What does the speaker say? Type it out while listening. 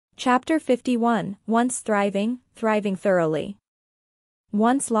Chapter 51, Once thriving, thriving thoroughly.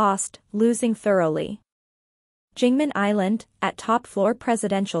 Once lost, losing thoroughly. Jingmen Island, at top floor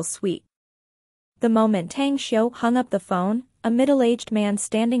presidential suite. The moment Tang Xiu hung up the phone, a middle-aged man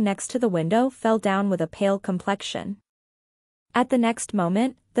standing next to the window fell down with a pale complexion. At the next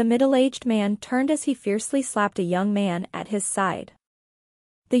moment, the middle-aged man turned as he fiercely slapped a young man at his side.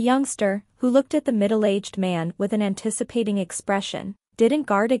 The youngster, who looked at the middle-aged man with an anticipating expression, didn't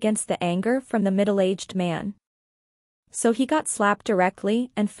guard against the anger from the middle-aged man. So he got slapped directly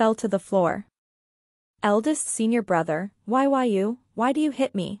and fell to the floor. Eldest senior brother, why do you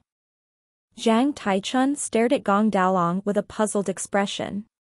hit me? Zhang Taichun stared at Gong Daolong with a puzzled expression.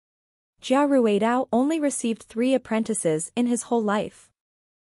 Jia Ruidao only received 3 apprentices in his whole life.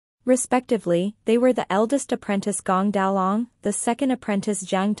 Respectively, they were the eldest apprentice Gong Daolong, the second apprentice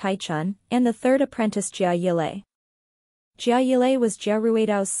Zhang Taichun, and the third apprentice Jia Yilei. Jia Yilei was Jia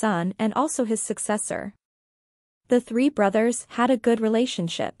Ruidao's son and also his successor. The 3 brothers had a good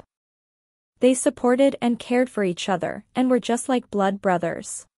relationship. They supported and cared for each other and were just like blood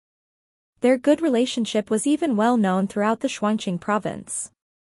brothers. Their good relationship was even well known throughout the Shuangqing province.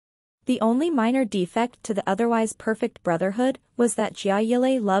 The only minor defect to the otherwise perfect brotherhood was that Jia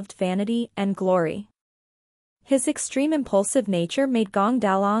Yilei loved vanity and glory. His extreme impulsive nature made Gong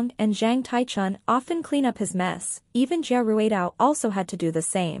Daolong and Zhang Taichun often clean up his mess. Even Jia Ruidao also had to do the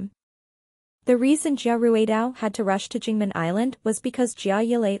same. The reason Jia Ruidao had to rush to Jingmen Island was because Jia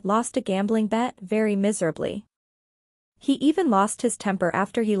Yilei lost a gambling bet very miserably. He even lost his temper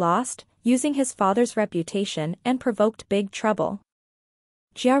after he lost, using his father's reputation, and provoked big trouble.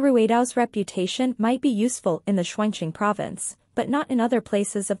 Jia Ruidao's reputation might be useful in the Shuangqing province, but not in other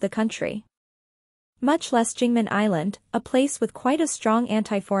places of the country. Much less Jingmen Island, a place with quite a strong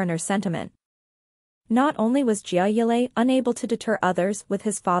anti-foreigner sentiment. Not only was Jia Yilei unable to deter others with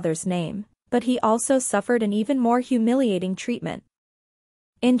his father's name, but he also suffered an even more humiliating treatment.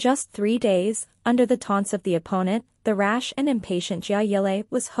 In just 3 days, under the taunts of the opponent, the rash and impatient Jia Yilei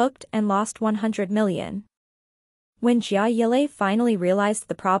was hooked and lost 100 million. When Jia Yilei finally realized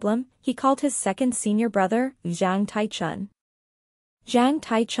the problem, he called his second senior brother, Zhang Taichun. Zhang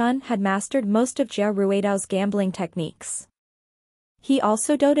Taichun had mastered most of Jia Ruidao's gambling techniques. He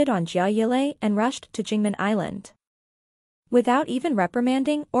also doted on Jia Yilei and rushed to Jingmen Island. Without even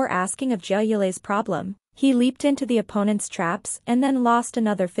reprimanding or asking of Jia Yilei's problem, he leaped into the opponent's traps and then lost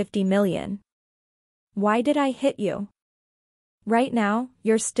another 50 million. Why did I hit you? Right now,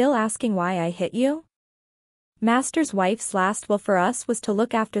 you're still asking why I hit you? Master's wife's last will for us was to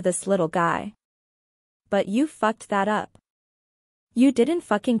look after this little guy. But you fucked that up. You didn't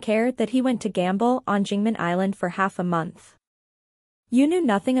fucking care that he went to gamble on Jingmen Island for half a month. You knew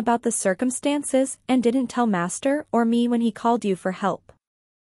nothing about the circumstances and didn't tell Master or me when he called you for help.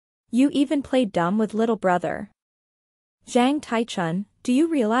 You even played dumb with little brother. Zhang Taichun, do you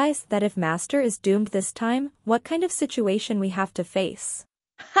realize that if Master is doomed this time, what kind of situation we have to face?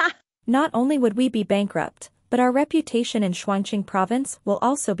 Ha! Not only would we be bankrupt, but our reputation in Shuangqing province will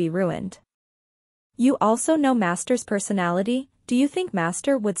also be ruined. You also know Master's personality. Do you think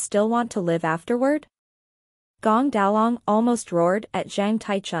Master would still want to live afterward? Gong Daolong almost roared at Zhang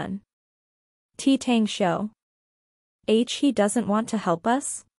Taichun. Tang Xiu. He doesn't want to help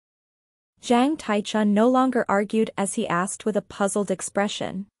us? Zhang Taichun no longer argued as he asked with a puzzled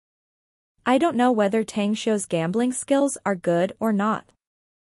expression. I don't know whether Tang Xiu's gambling skills are good or not.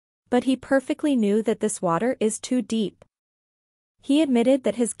 But he perfectly knew that this water is too deep. He admitted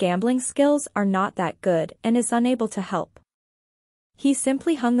that his gambling skills are not that good and is unable to help. He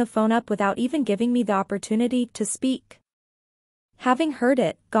simply hung the phone up without even giving me the opportunity to speak. Having heard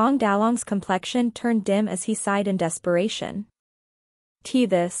it, Gong Daolong's complexion turned dim as he sighed in desperation.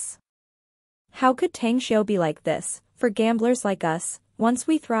 This. How could Tang Xiu be like this? For gamblers like us, once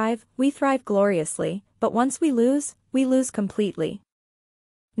we thrive gloriously, but once we lose completely.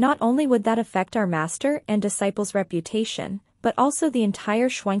 Not only would that affect our master and disciple's reputation, but also the entire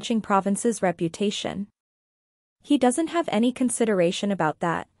Shuangqing province's reputation. He doesn't have any consideration about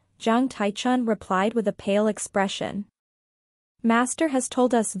that, Zhang Taichun replied with a pale expression. Master has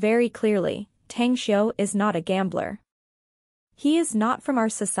told us very clearly, Tang Xiu is not a gambler. He is not from our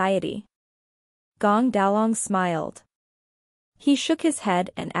society. Gong Daolong smiled. He shook his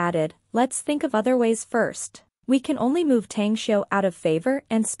head and added, let's think of other ways first. We can only move Tang Xiu out of favor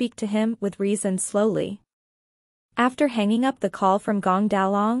and speak to him with reason slowly. After hanging up the call from Gong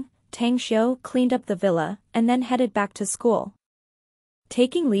Daolong, Tang Xiu cleaned up the villa and then headed back to school.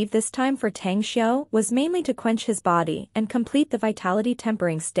 Taking leave this time for Tang Xiu was mainly to quench his body and complete the vitality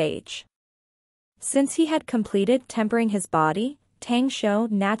tempering stage. Since he had completed tempering his body, Tang Xiu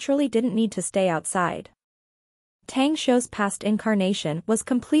naturally didn't need to stay outside. Tang Xiu's past incarnation was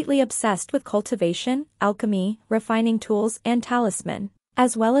completely obsessed with cultivation, alchemy, refining tools and talisman,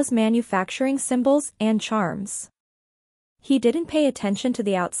 as well as manufacturing symbols and charms. He didn't pay attention to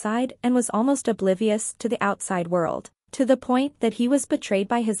the outside and was almost oblivious to the outside world, to the point that he was betrayed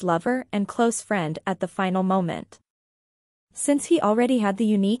by his lover and close friend at the final moment. Since he already had the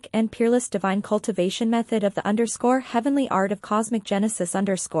unique and peerless divine cultivation method of the heavenly art of cosmic genesis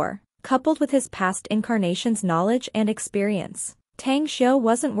coupled with his past incarnation's knowledge and experience, Tang Xiu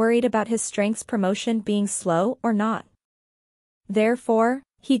wasn't worried about his strength's promotion being slow or not. Therefore,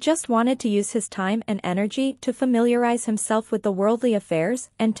 he just wanted to use his time and energy to familiarize himself with the worldly affairs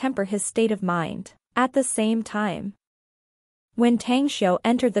and temper his state of mind. At the same time, when Tang Xiu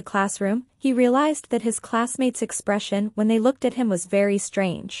entered the classroom, he realized that his classmates' expression when they looked at him was very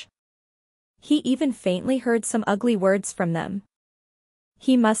strange. He even faintly heard some ugly words from them.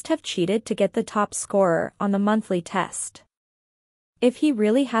 He must have cheated to get the top scorer on the monthly test. If he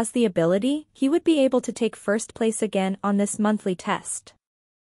really has the ability, he would be able to take first place again on this monthly test.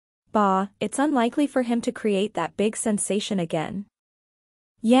 Bah, it's unlikely for him to create that big sensation again.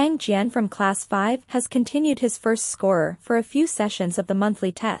 Yang Jian from Class 5 has continued his first scorer for a few sessions of the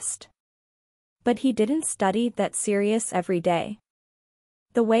monthly test. But he didn't study that serious every day.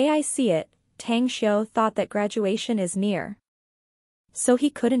 The way I see it, Tang Xiu thought that graduation is near. So he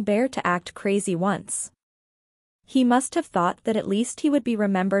couldn't bear to act crazy once. He must have thought that at least he would be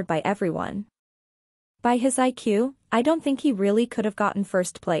remembered by everyone. By his IQ, I don't think he really could have gotten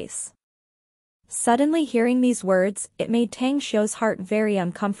first place. Suddenly hearing these words, it made Tang Xiu's heart very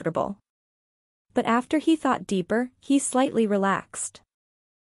uncomfortable. But after he thought deeper, he slightly relaxed.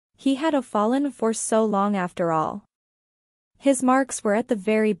 He had fallen for so long after all. His marks were at the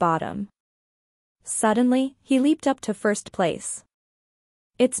very bottom. Suddenly, he leaped up to first place.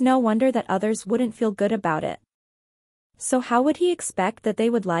 It's no wonder that others wouldn't feel good about it. So how would he expect that they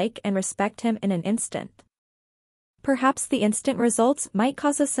would like and respect him in an instant? Perhaps the instant results might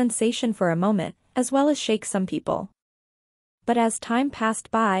cause a sensation for a moment, as well as shake some people. But as time passed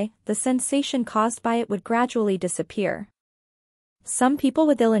by, the sensation caused by it would gradually disappear. Some people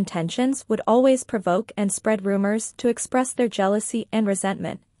with ill intentions would always provoke and spread rumors to express their jealousy and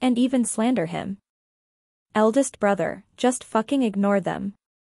resentment, and even slander him. Eldest brother, just fucking ignore them.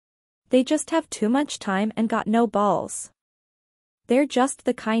 They just have too much time and got no balls. They're just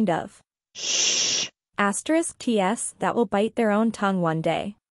the kind of *TS that will bite their own tongue one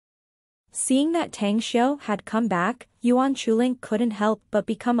day. Seeing that Tang Xiu had come back, Yuan Chuling couldn't help but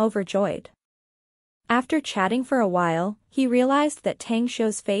become overjoyed. After chatting for a while, he realized that Tang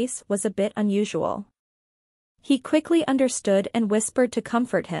Xiu's face was a bit unusual. He quickly understood and whispered to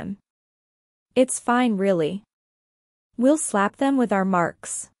comfort him. "It's fine really. We'll slap them with our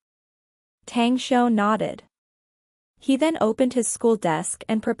marks." Tang Xiu nodded. He then opened his school desk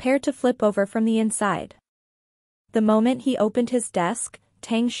and prepared to flip over from the inside. The moment he opened his desk,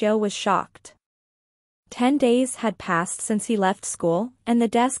 Tang Xiu was shocked. 10 days had passed since he left school, and the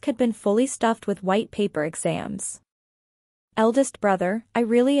desk had been fully stuffed with white paper exams. Eldest brother, I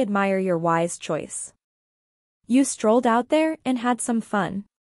really admire your wise choice. You strolled out there and had some fun.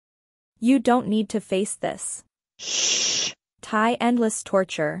 You don't need to face this endless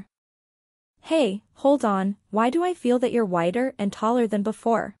torture. Hey, hold on, why do I feel that you're wider and taller than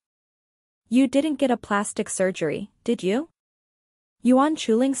before? You didn't get a plastic surgery, did you? Yuan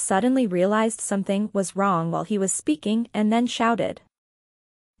Chuling suddenly realized something was wrong while he was speaking and then shouted.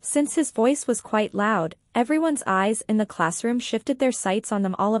 Since his voice was quite loud, everyone's eyes in the classroom shifted their sights on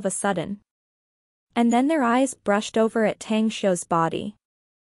them all of a sudden. And then their eyes brushed over at Tang Xiu's body.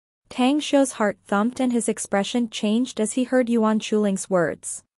 Tang Xiu's heart thumped and his expression changed as he heard Yuan Chuling's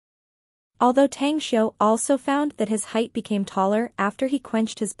words. Although Tang Xiu also found that his height became taller after he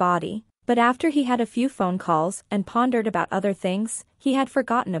quenched his body, but after he had a few phone calls and pondered about other things, he had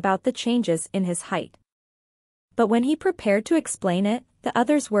forgotten about the changes in his height. But when he prepared to explain it, the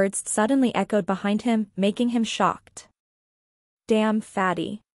other's words suddenly echoed behind him, making him shocked. Damn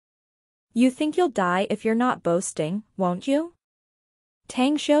fatty. You think you'll die if you're not boasting, won't you?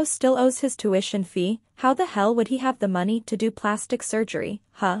 Tang Xiu still owes his tuition fee, how the hell would he have the money to do plastic surgery,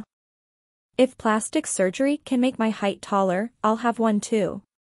 huh? If plastic surgery can make my height taller, I'll have one too.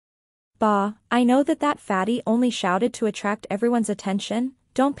 Bah, I know that fatty only shouted to attract everyone's attention,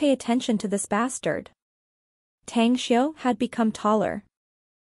 don't pay attention to this bastard. Tang Xiu had become taller.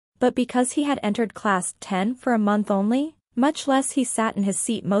 But because he had entered class 10 for a month only, much less he sat in his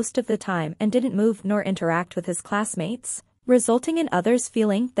seat most of the time and didn't move nor interact with his classmates, resulting in others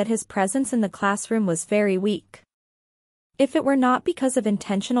feeling that his presence in the classroom was very weak. If it were not because of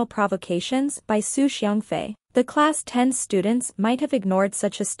intentional provocations by Su Xiangfei, the class 10 students might have ignored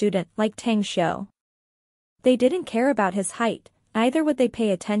such a student like Tang Xiu. They didn't care about his height, neither would they pay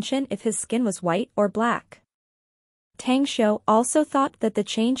attention if his skin was white or black. Tang Xiu also thought that the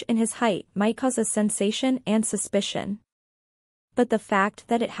change in his height might cause a sensation and suspicion. But the fact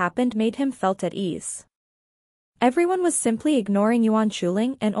that it happened made him felt at ease. Everyone was simply ignoring Yuan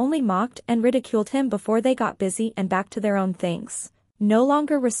Chuling and only mocked and ridiculed him before they got busy and back to their own things, no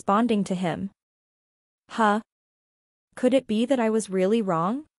longer responding to him. Huh? Could it be that I was really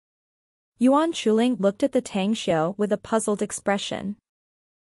wrong? Yuan Chuling looked at the Tang Xiu with a puzzled expression.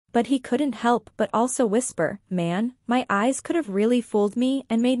 But he couldn't help but also whisper, "Man, my eyes could have really fooled me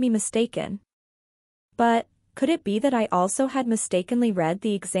and made me mistaken. But, could it be that I also had mistakenly read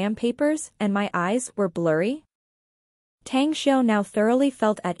the exam papers and my eyes were blurry?" Tang Xiu now thoroughly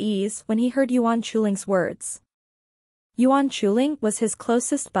felt at ease when he heard Yuan Chuling's words. Yuan Chuling was his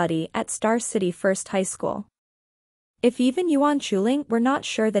closest buddy at Star City First High School. If even Yuan Chuling were not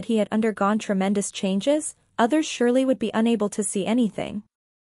sure that he had undergone tremendous changes, others surely would be unable to see anything.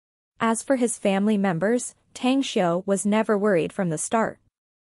 As for his family members, Tang Xiu was never worried from the start.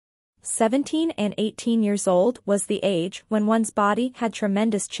 17 and 18 years old was the age when one's body had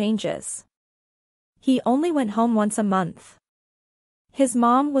tremendous changes. He only went home once a month. His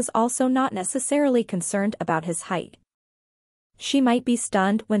mom was also not necessarily concerned about his height. She might be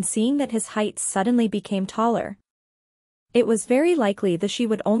stunned when seeing that his height suddenly became taller. It was very likely that she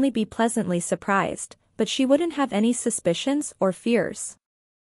would only be pleasantly surprised, but she wouldn't have any suspicions or fears.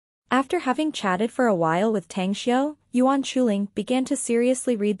 After having chatted for a while with Tang Xiu, Yuan Chuling began to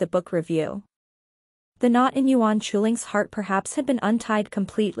seriously read the book review. The knot in Yuan Chuling's heart perhaps had been untied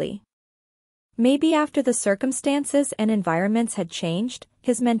completely. Maybe after the circumstances and environments had changed,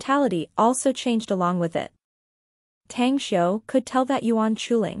 his mentality also changed along with it. Tang Xiu could tell that Yuan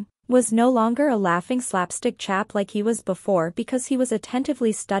Chuling was no longer a laughing slapstick chap like he was before because he was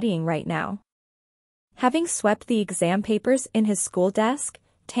attentively studying right now. Having swept the exam papers in his school desk,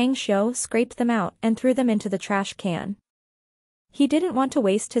 Tang Xiu scraped them out and threw them into the trash can. He didn't want to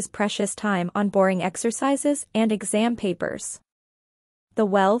waste his precious time on boring exercises and exam papers. The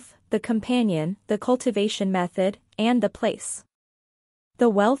wealth, the companion, the cultivation method, and the place. The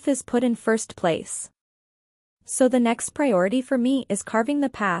wealth is put in first place. So the next priority for me is carving the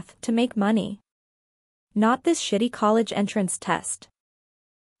path to make money. Not this shitty college entrance test.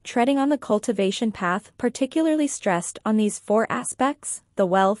 Treading on the cultivation path particularly stressed on these 4 aspects, the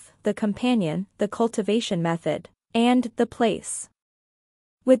wealth, the companion, the cultivation method, and the place.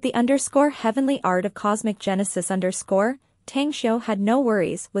 With the _heavenly art of cosmic genesis _ Tang Xiu had no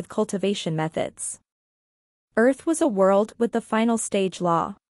worries with cultivation methods. Earth was a world with the final stage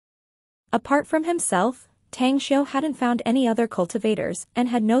law. Apart from himself, Tang Xiu hadn't found any other cultivators and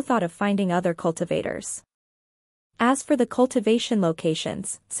had no thought of finding other cultivators. As for the cultivation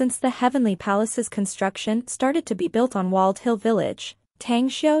locations, since the Heavenly Palace's construction started to be built on Walled Hill Village, Tang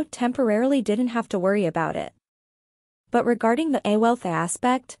Xiu temporarily didn't have to worry about it. But regarding the wealth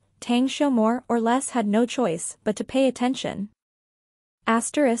aspect, Tang Xiu more or less had no choice but to pay attention.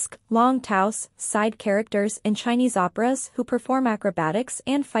 Long taos, side characters in Chinese operas who perform acrobatics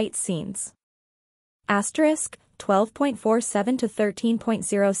and fight scenes. 12.47 to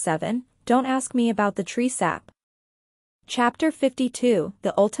 13.07, don't ask me about the tree sap. Chapter 52,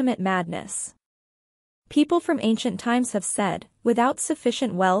 The Ultimate Madness. People from ancient times have said, without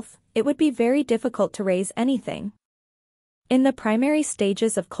sufficient wealth, it would be very difficult to raise anything. In the primary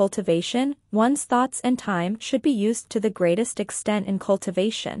stages of cultivation, one's thoughts and time should be used to the greatest extent in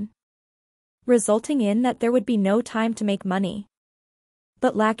cultivation, resulting in that there would be no time to make money.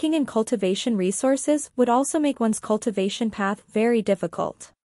 But lacking in cultivation resources would also make one's cultivation path very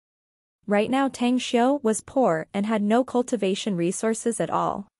difficult. Right now Tang Xiu was poor and had no cultivation resources at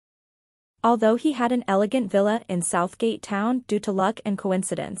all. Although he had an elegant villa in Southgate Town due to luck and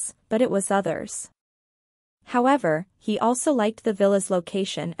coincidence, but it was others. However, he also liked the villa's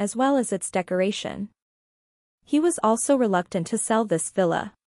location as well as its decoration. He was also reluctant to sell this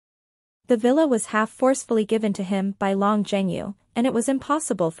villa. The villa was half forcefully given to him by Long Zhengyu, and it was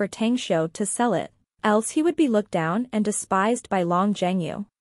impossible for Tang Xiu to sell it, else he would be looked down and despised by Long Zhengyu.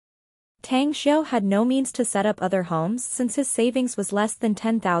 Tang Xiu had no means to set up other homes since his savings was less than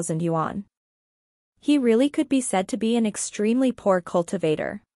 10,000 yuan. He really could be said to be an extremely poor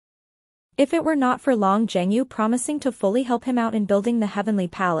cultivator. If it were not for Long Zhengyu promising to fully help him out in building the Heavenly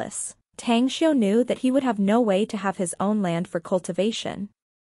Palace, Tang Xiu knew that he would have no way to have his own land for cultivation.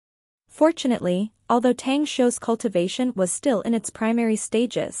 Fortunately, although Tang Xiu's cultivation was still in its primary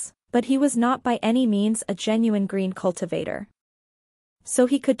stages, But he was not by any means a genuine green cultivator. So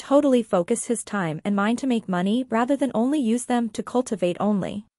he could totally focus his time and mind to make money rather than only use them to cultivate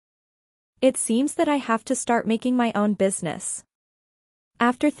only. It seems that I have to start making my own business.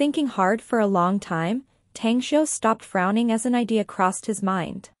 After thinking hard for a long time, Tang Xiu stopped frowning as an idea crossed his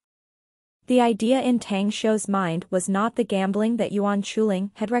mind. The idea in Tang Xiu's mind was not the gambling that Yuan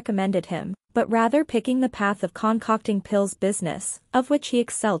Chuling had recommended him, but rather picking the path of concocting pills business, of which he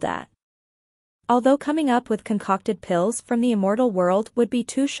excelled at. Although coming up with concocted pills from the immortal world would be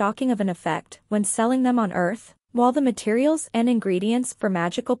too shocking of an effect when selling them on Earth, while the materials and ingredients for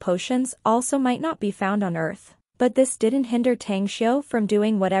magical potions also might not be found on Earth, but this didn't hinder Tang Xiu from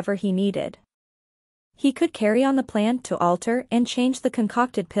doing whatever he needed. He could carry on the plan to alter and change the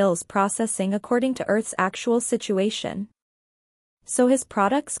concocted pills processing according to Earth's actual situation. So his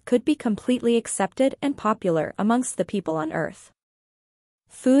products could be completely accepted and popular amongst the people on Earth.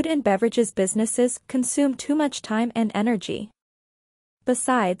 Food and beverages businesses consume too much time and energy.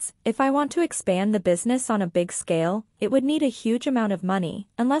 Besides, if I want to expand the business on a big scale, it would need a huge amount of money,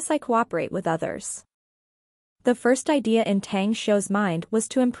 unless I cooperate with others. The first idea in Tang Xiu's mind was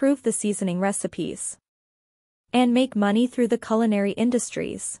to improve the seasoning recipes and make money through the culinary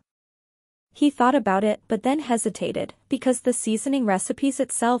industries. He thought about it but then hesitated, because the seasoning recipes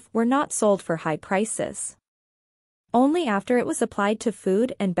itself were not sold for high prices. Only after it was applied to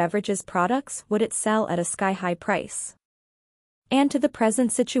food and beverages products would it sell at a sky-high price. And to the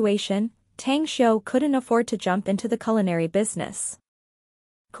present situation, Tang Xiu couldn't afford to jump into the culinary business.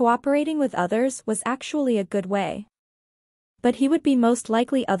 Cooperating with others was actually a good way. But he would be most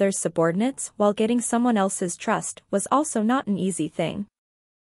likely others' subordinates while getting someone else's trust was also not an easy thing.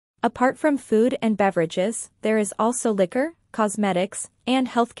 Apart from food and beverages, there is also liquor, cosmetics, and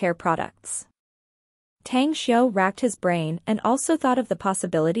healthcare products. Tang Xiu racked his brain and also thought of the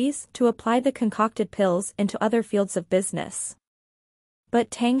possibilities to apply the concocted pills into other fields of business.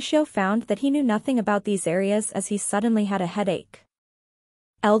 But Tang Xiu found that he knew nothing about these areas as he suddenly had a headache.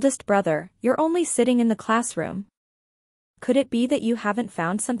 Eldest brother, you're only sitting in the classroom. Could it be that you haven't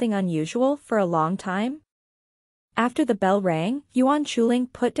found something unusual for a long time? After the bell rang, Yuan Chuling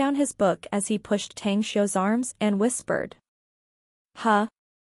put down his book as he pushed Tang Xiu's arms and whispered. Huh?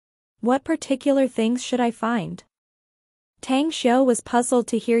 What particular things should I find? Tang Xiu was puzzled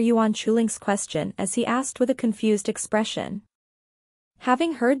to hear Yuan Chuling's question as he asked with a confused expression.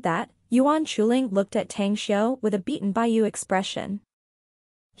 Having heard that, Yuan Chuling looked at Tang Xiu with a beaten-by-you expression.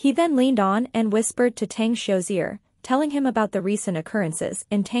 He then leaned on and whispered to Tang Xiu's ear, telling him about the recent occurrences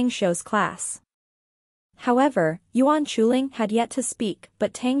in Tang Xiu's class. However, Yuan Chuling had yet to speak,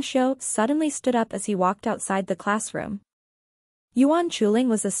 but Tang Xiu suddenly stood up as he walked outside the classroom. Yuan Chuling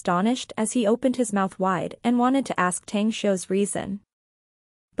was astonished as he opened his mouth wide and wanted to ask Tang Xiu's reason.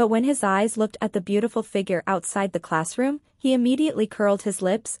 But when his eyes looked at the beautiful figure outside the classroom, he immediately curled his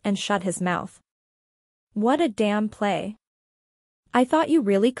lips and shut his mouth. What a damn play. I thought you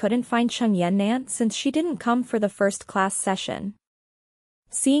really couldn't find Cheng Yannan since she didn't come for the first class session.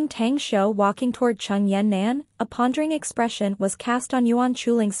 Seeing Tang Xiu walking toward Cheng Yannan, a pondering expression was cast on Yuan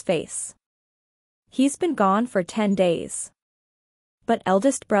Chuling's face. He's been gone for 10 days. But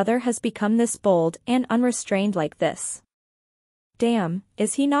eldest brother has become this bold and unrestrained like this. Damn,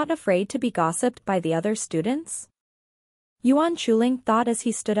 is he not afraid to be gossiped by the other students? Yuan Chuling thought as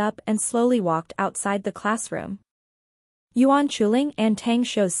he stood up and slowly walked outside the classroom. Yuan Chuling and Tang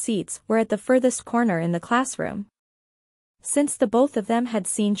Xiu's seats were at the furthest corner in the classroom. Since the both of them had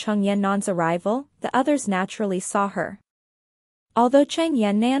seen Cheng Yannan's arrival, the others naturally saw her. Although Cheng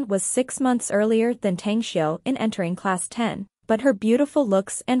Yannan was 6 months earlier than Tang Xiu in entering class 10, but her beautiful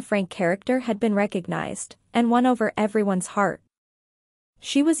looks and frank character had been recognized, and won over everyone's heart.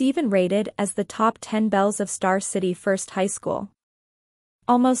 She was even rated as the top 10 belles of Star City First High School.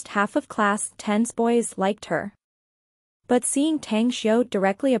 Almost half of class 10's boys liked her. But seeing Tang Xiu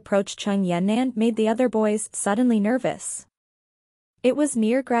directly approach Cheng Yannan made the other boys suddenly nervous. It was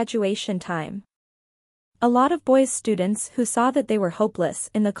near graduation time. A lot of boys students who saw that they were hopeless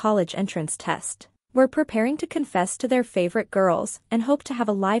in the college entrance test were preparing to confess to their favorite girls and hoped to have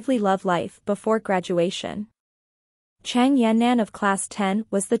a lively love life before graduation. Cheng Yannan of class 10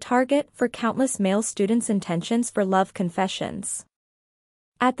 was the target for countless male students' intentions for love confessions.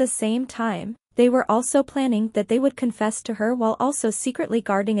 At the same time, they were also planning that they would confess to her while also secretly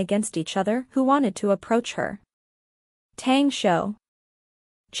guarding against each other who wanted to approach her. Tang Xiu.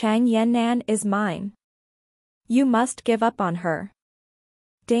 Cheng Yannan is mine. You must give up on her.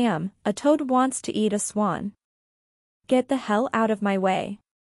 Damn, a toad wants to eat a swan. Get the hell out of my way.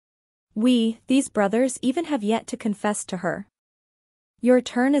 These brothers even have yet to confess to her. Your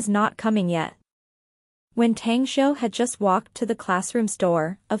turn is not coming yet. When Tang Xiu had just walked to the classroom's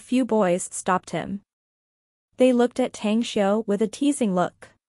door, a few boys stopped him. They looked at Tang Xiu with a teasing look.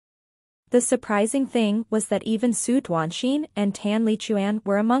 The surprising thing was that even Su Duanxin and Tan Lichuan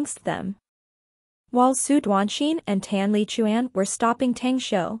were amongst them. While Su Duanxin and Tan Lichuan were stopping Tang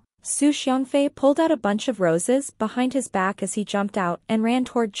Xiu, Su Xiangfei pulled out a bunch of roses behind his back as he jumped out and ran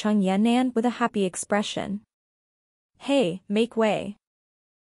toward Cheng Yannan with a happy expression. Hey, make way.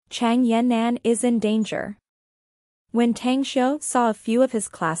 Cheng Yannan is in danger. When Tang Xiu saw a few of his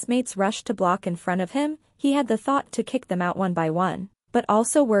classmates rush to block in front of him, he had the thought to kick them out one by one, but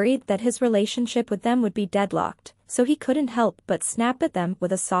also worried that his relationship with them would be deadlocked, so he couldn't help but snap at them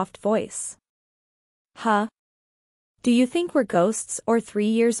with a soft voice. Huh? Do you think we're ghosts or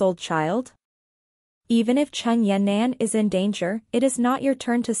 3-year-old child? Even if Cheng Yannan is in danger, it is not your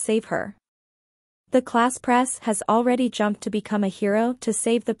turn to save her. The class press has already jumped to become a hero to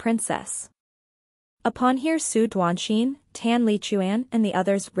save the princess. Upon hearing Su Duanxin, Tan Lichuan and the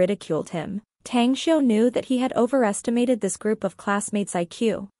others ridiculed him, Tang Xiu knew that he had overestimated this group of classmates'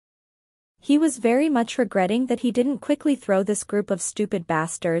 IQ. He was very much regretting that he didn't quickly throw this group of stupid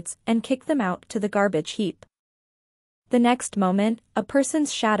bastards and kick them out to the garbage heap. The next moment, a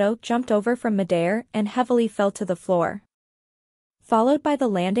person's shadow jumped over from midair and heavily fell to the floor. Followed by the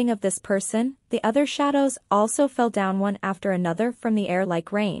landing of this person, the other shadows also fell down one after another from the air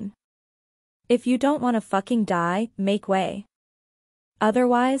like rain. If you don't want to fucking die, make way.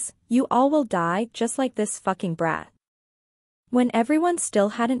 Otherwise, you all will die just like this fucking brat. When everyone still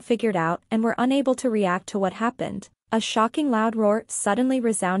hadn't figured out and were unable to react to what happened, a shocking loud roar suddenly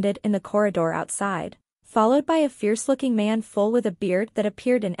resounded in the corridor outside, followed by a fierce-looking man full with a beard that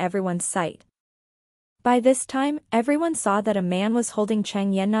appeared in everyone's sight. By this time, everyone saw that a man was holding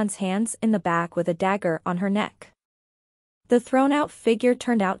Cheng Yannan's hands in the back with a dagger on her neck. The thrown-out figure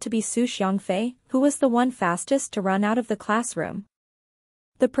turned out to be Su Xiangfei, who was the one fastest to run out of the classroom.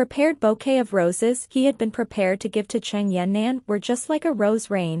 The prepared bouquet of roses he had been prepared to give to Cheng Yannan were just like a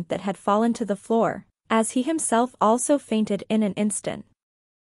rose rain that had fallen to the floor, as he himself also fainted in an instant.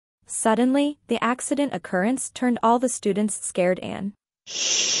 Suddenly, the accident occurrence turned all the students scared and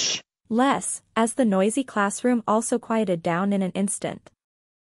less, as the noisy classroom also quieted down in an instant.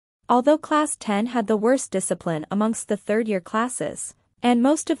 Although Class 10 had the worst discipline amongst the third-year classes, and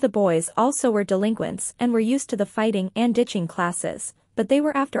most of the boys also were delinquents and were used to the fighting and ditching classes, but they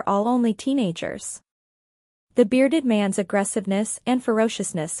were after all only teenagers. The bearded man's aggressiveness and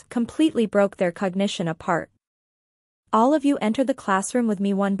ferociousness completely broke their cognition apart. All of you enter the classroom with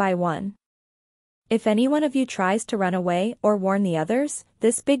me one by one. If any one of you tries to run away or warn the others,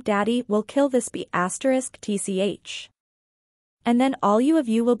 this Big Daddy will kill this B***TCH. And then all of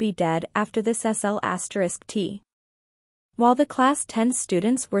you will be dead after this SL**T. While the Class 10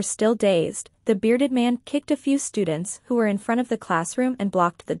 students were still dazed, the bearded man kicked a few students who were in front of the classroom and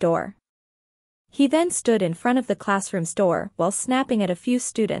blocked the door. He then stood in front of the classroom's door while snapping at a few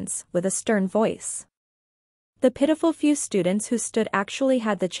students with a stern voice. The pitiful few students who stood actually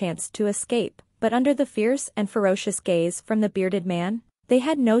had the chance to escape, but under the fierce and ferocious gaze from the bearded man, they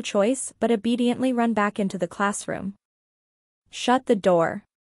had no choice but obediently run back into the classroom. Shut the door.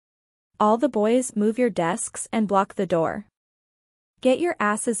 All the boys move your desks and block the door. Get your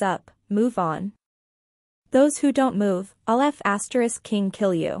asses up, move on. Those who don't move, I'll F***king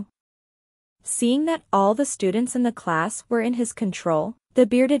kill you. Seeing that all the students in the class were in his control, the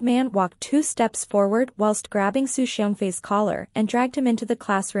bearded man walked 2 steps forward whilst grabbing Su Xiangfei's collar and dragged him into the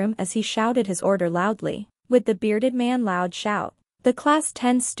classroom as he shouted his order loudly. With the bearded man's loud shout, the Class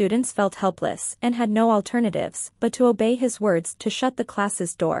 10 students felt helpless and had no alternatives but to obey his words to shut the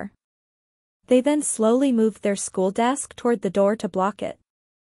class's door. They then slowly moved their school desk toward the door to block it.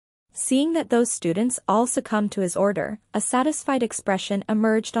 Seeing that those students all succumbed to his order, a satisfied expression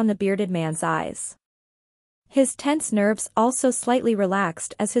emerged on the bearded man's eyes. His tense nerves also slightly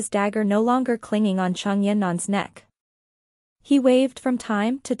relaxed as his dagger no longer clinging on Cheng Yannan's neck. He waved from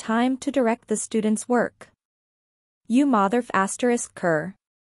time to time to direct the students' work. You mother*****.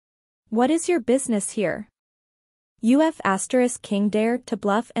 What is your business here? You F***king dare to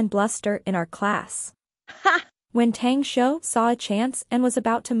bluff and bluster in our class. Ha! When Tang Xiu saw a chance and was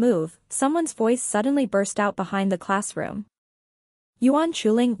about to move, someone's voice suddenly burst out behind the classroom. Yuan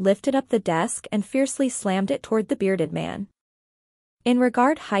Chuling lifted up the desk and fiercely slammed it toward the bearded man. In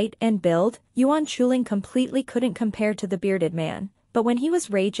regard height and build, Yuan Chuling completely couldn't compare to the bearded man, but when he was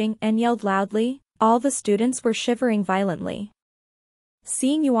raging and yelled loudly, all the students were shivering violently.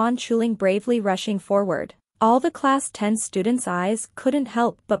 Seeing Yuan Chuling bravely rushing forward, all the Class 10 students' eyes couldn't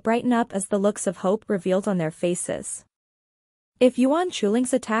help but brighten up as the looks of hope revealed on their faces. If Yuan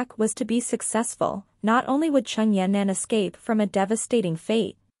Chuling's attack was to be successful, not only would Cheng Yannan escape from a devastating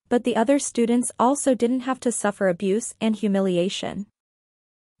fate, but the other students also didn't have to suffer abuse and humiliation.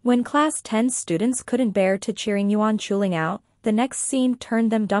 When Class 10 students couldn't bear to cheering Yuan Chuling out, the next scene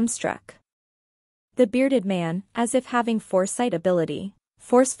turned them dumbstruck. The bearded man, as if having foresight ability,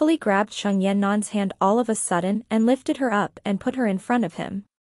 forcefully grabbed Cheng Yannan's hand all of a sudden and lifted her up and put her in front of him.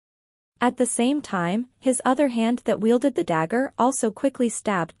 At the same time, his other hand that wielded the dagger also quickly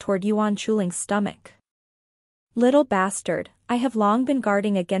stabbed toward Yuan Chuling's stomach. "Little bastard, I have long been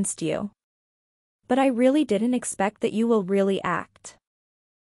guarding against you. But I really didn't expect that you will really act.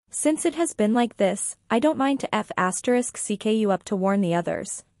 Since it has been like this, I don't mind to *CK you up to warn the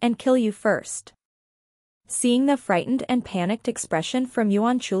others, and kill you first." Seeing the frightened and panicked expression from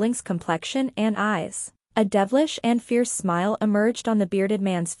Yuan Chuling's complexion and eyes, a devilish and fierce smile emerged on the bearded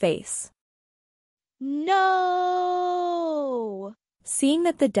man's face. No! Seeing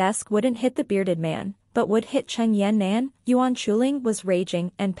that the desk wouldn't hit the bearded man, but would hit Cheng Yannan, Yuan Chuling was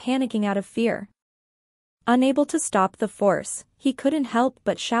raging and panicking out of fear. Unable to stop the force, he couldn't help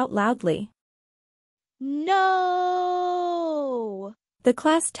but shout loudly. No! The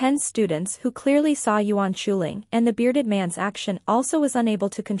Class 10 students who clearly saw Yuan Chuling and the bearded man's action also was unable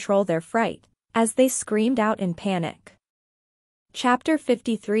to control their fright, as they screamed out in panic. Chapter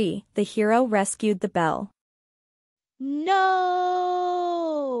 53, The Hero Rescued the Bell. No!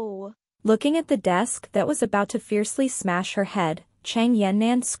 Looking at the desk that was about to fiercely smash her head, Cheng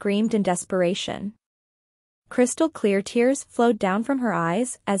Yannan screamed in desperation. Crystal clear tears flowed down from her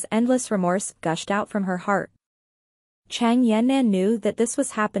eyes as endless remorse gushed out from her heart. Cheng Yannan knew that this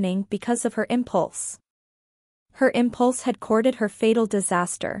was happening because of her impulse. Her impulse had courted her fatal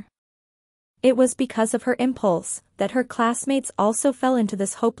disaster. It was because of her impulse that her classmates also fell into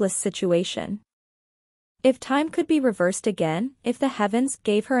this hopeless situation. If time could be reversed again, if the heavens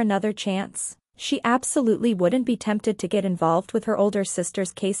gave her another chance, she absolutely wouldn't be tempted to get involved with her older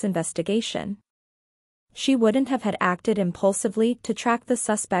sister's case investigation. She wouldn't have had acted impulsively to track the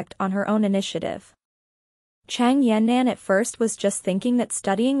suspect on her own initiative. Cheng Yannan at first was just thinking that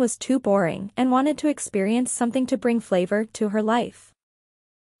studying was too boring and wanted to experience something to bring flavor to her life.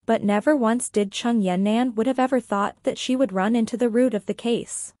 But never once did Cheng Yannan would have ever thought that she would run into the root of the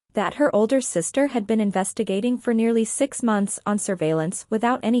case, that her older sister had been investigating for nearly 6 months on surveillance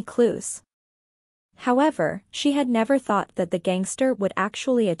without any clues. However, she had never thought that the gangster would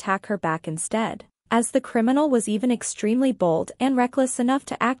actually attack her back instead, as the criminal was even extremely bold and reckless enough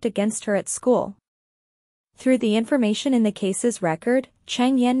to act against her at school. Through the information in the case's record,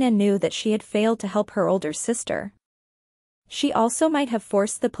 Cheng Yannan knew that she had failed to help her older sister. She also might have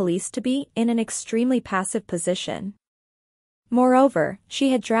forced the police to be in an extremely passive position. Moreover,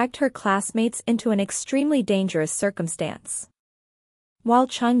 she had dragged her classmates into an extremely dangerous circumstance. While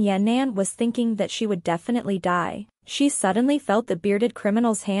Cheng Yannan was thinking that she would definitely die, she suddenly felt the bearded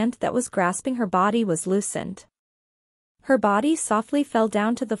criminal's hand that was grasping her body was loosened. Her body softly fell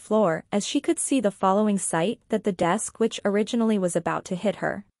down to the floor as she could see the following sight: that the desk which originally was about to hit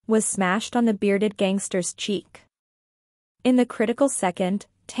her, was smashed on the bearded gangster's cheek. In the critical second,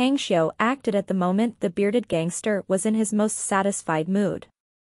 Tang Xiu acted at the moment the bearded gangster was in his most satisfied mood.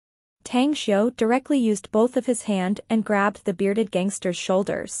 Tang Xiu directly used both of his hand and grabbed the bearded gangster's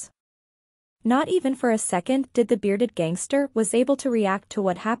shoulders. Not even for a second did the bearded gangster was able to react to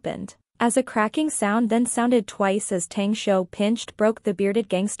what happened, as a cracking sound then sounded twice as Tang Xiu broke the bearded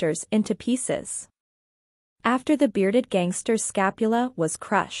gangsters into pieces. After the bearded gangster's scapula was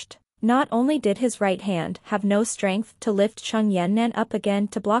crushed, not only did his right hand have no strength to lift Cheng Yannan up again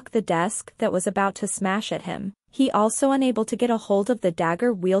to block the desk that was about to smash at him, he also unable to get a hold of the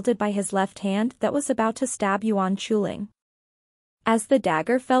dagger wielded by his left hand that was about to stab Yuan Chuling. As the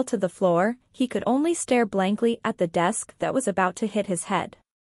dagger fell to the floor, he could only stare blankly at the desk that was about to hit his head.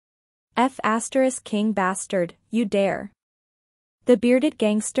 King bastard, you dare. The bearded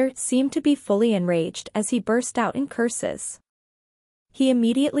gangster seemed to be fully enraged as he burst out in curses. He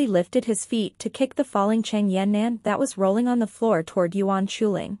immediately lifted his feet to kick the falling Cheng Yannan that was rolling on the floor toward Yuan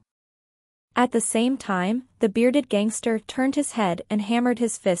Chuling. At the same time, the bearded gangster turned his head and hammered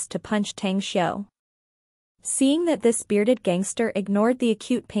his fist to punch Tang Xiu. Seeing that this bearded gangster ignored the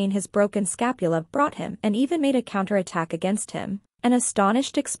acute pain his broken scapula brought him and even made a counterattack against him, an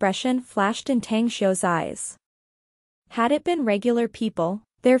astonished expression flashed in Tang Xiu's eyes. Had it been regular people,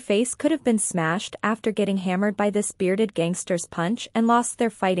 their face could have been smashed after getting hammered by this bearded gangster's punch and lost their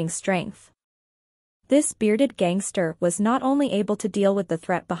fighting strength. This bearded gangster was not only able to deal with the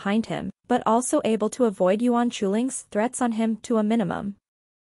threat behind him, but also able to avoid Yuan Chuling's threats on him to a minimum.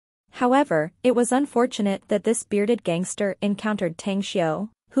 However, it was unfortunate that this bearded gangster encountered Tang Xiu,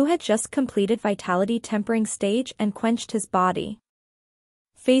 who had just completed vitality tempering stage and quenched his body.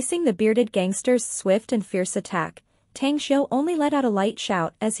 Facing the bearded gangster's swift and fierce attack, Tang Xiu only let out a light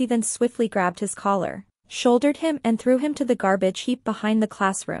shout as he then swiftly grabbed his collar, shouldered him and threw him to the garbage heap behind the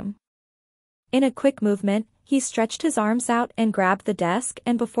classroom. In a quick movement, he stretched his arms out and grabbed the desk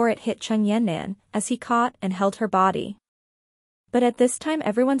and before it hit Cheng Yannan, as he caught and held her body. But at this time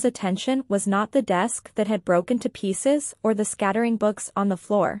everyone's attention was not the desk that had broken to pieces or the scattering books on the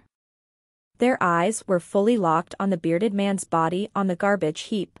floor. Their eyes were fully locked on the bearded man's body on the garbage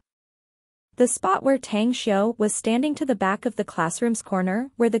heap. The spot where Tang Xiu was standing to the back of the classroom's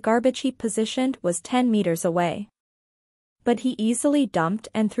corner where the garbage heap positioned was 10 meters away. But he easily dumped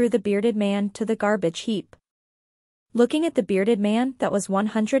and threw the bearded man to the garbage heap. Looking at the bearded man that was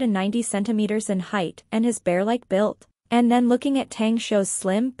 190 centimeters in height and his bear-like build, and then looking at Tang Xiu's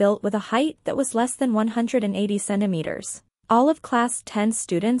slim built with a height that was less than 180 centimeters, all of Class 10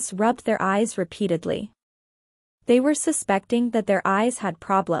 students rubbed their eyes repeatedly. They were suspecting that their eyes had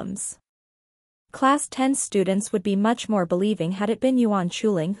problems. Class 10 students would be much more believing had it been Yuan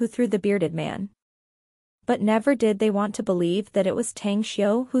Chuling who threw the bearded man. But never did they want to believe that it was Tang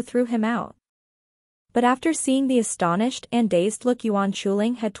Xiu who threw him out. But after seeing the astonished and dazed look Yuan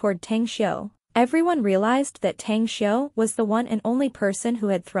Chuling had toward Tang Xiu, everyone realized that Tang Xiu was the one and only person who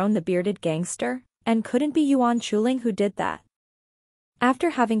had thrown the bearded gangster, and couldn't be Yuan Chuling who did that.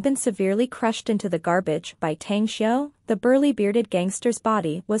 After having been severely crushed into the garbage by Tang Xiu, the burly bearded gangster's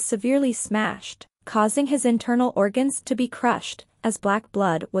body was severely smashed, causing his internal organs to be crushed, as black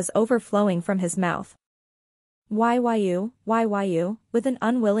blood was overflowing from his mouth. Why you, with an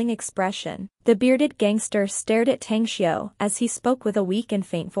unwilling expression, the bearded gangster stared at Tang Xiu as he spoke with a weak and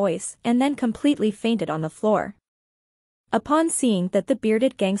faint voice and then completely fainted on the floor. Upon seeing that the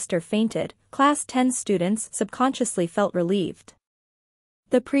bearded gangster fainted, Class 10 students subconsciously felt relieved.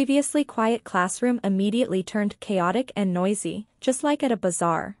 The previously quiet classroom immediately turned chaotic and noisy, just like at a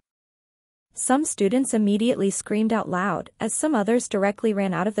bazaar. Some students immediately screamed out loud as some others directly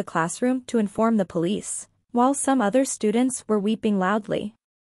ran out of the classroom to inform the police, while some other students were weeping loudly.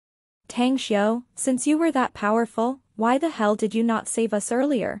 Tang Xiu, since you were that powerful, why the hell did you not save us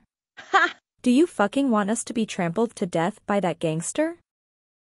earlier? Ha! Do you fucking want us to be trampled to death by that gangster?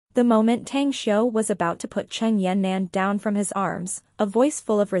 The moment Tang Xiu was about to put Cheng Yannan down from his arms, a voice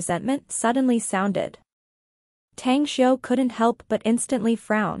full of resentment suddenly sounded. Tang Xiu couldn't help but instantly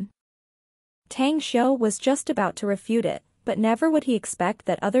frown. Tang Xiu was just about to refute it, but never would he expect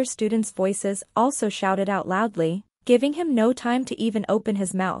that other students' voices also shouted out loudly, giving him no time to even open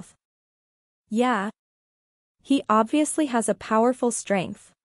his mouth. Yeah. He obviously has a powerful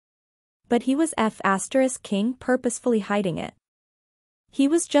strength. But he was F***ing purposefully hiding it. He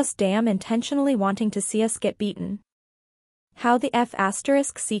was just damn intentionally wanting to see us get beaten. How the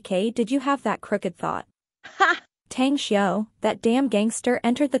F***ck did you have that crooked thought? Ha! Tang Xiu, that damn gangster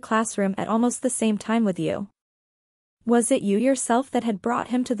entered the classroom at almost the same time with you. Was it you yourself that had brought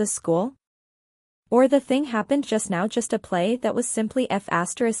him to the school? Or the thing happened just now just a play that was simply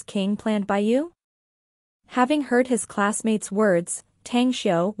F***ing planned by you? Having heard his classmates' words, Tang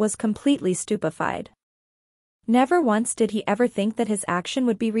Xiu was completely stupefied. Never once did he ever think that his action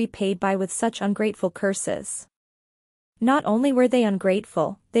would be repaid by with such ungrateful curses. Not only were they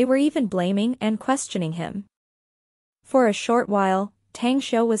ungrateful, they were even blaming and questioning him. For a short while, Tang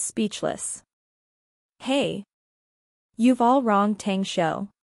Xiu was speechless. Hey! You've all wronged Tang Xiu.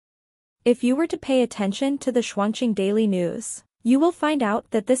 If you were to pay attention to the Shuangqing Daily News, you will find out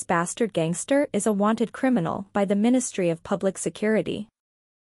that this bastard gangster is a wanted criminal by the Ministry of Public Security.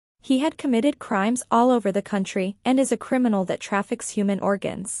 He had committed crimes all over the country and is a criminal that traffics human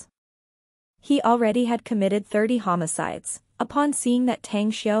organs. He already had committed 30 homicides. Upon seeing that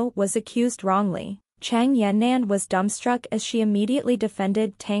Tang Xiu was accused wrongly, Cheng Yannan was dumbstruck as she immediately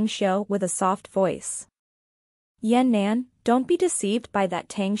defended Tang Xiu with a soft voice. Yannan, don't be deceived by that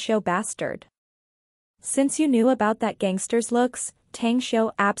Tang Xiu bastard. Since you knew about that gangster's looks, Tang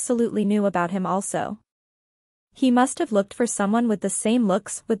Xiu absolutely knew about him also. He must have looked for someone with the same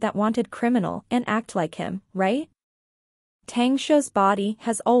looks with that wanted criminal and act like him, right? Tang Xiu's body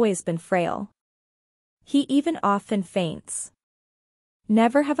has always been frail. He even often faints.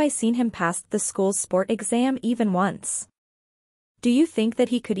 Never have I seen him pass the school's sport exam even once. Do you think that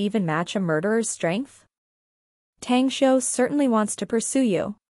he could even match a murderer's strength? Tang Xiu certainly wants to pursue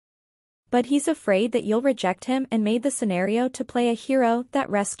you. But he's afraid that you'll reject him and made the scenario to play a hero that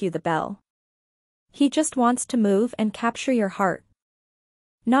rescue the belle. He just wants to move and capture your heart.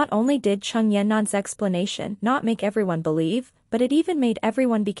 Not only did Cheng Yannan's explanation not make everyone believe, but it even made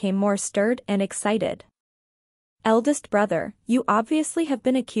everyone become more stirred and excited. Eldest brother, you obviously have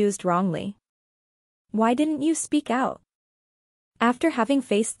been accused wrongly. Why didn't you speak out? After having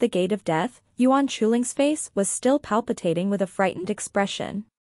faced the gate of death, Yuan Chuling's face was still palpitating with a frightened expression.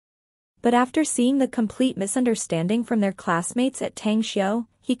 But after seeing the complete misunderstanding from their classmates at Tangxiu,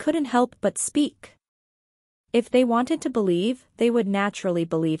 he couldn't help but speak. If they wanted to believe, they would naturally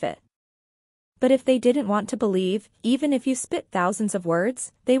believe it. But if they didn't want to believe, even if you spit thousands of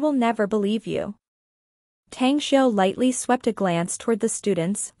words, they will never believe you. Tangxiu lightly swept a glance toward the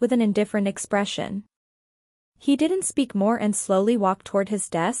students with an indifferent expression. He didn't speak more and slowly walked toward his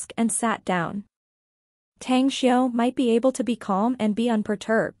desk and sat down. Tangxiu might be able to be calm and be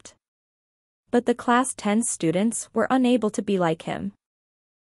unperturbed. But the class 10 students were unable to be like him.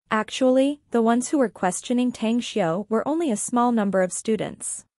 Actually, the ones who were questioning Tangxiu were only a small number of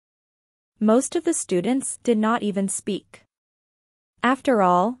students. Most of the students did not even speak. After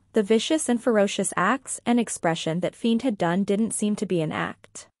all, the vicious and ferocious acts and expression that Fiend had done didn't seem to be an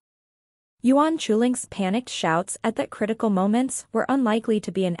act. Yuan Chuling's panicked shouts at that critical moments were unlikely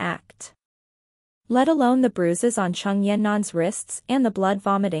to be an act. Let alone the bruises on Cheng Yannan's wrists and the blood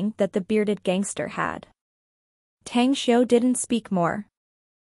vomiting that the bearded gangster had. Tangxiu didn't speak more.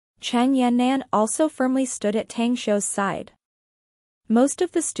 Cheng Yannan also firmly stood at Tangxiu's side. Most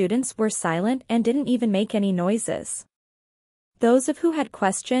of the students were silent and didn't even make any noises. Those of who had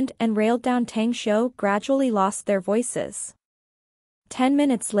questioned and railed down Tangxiu gradually lost their voices. 10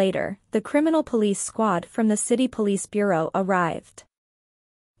 minutes later, the criminal police squad from the city police bureau arrived.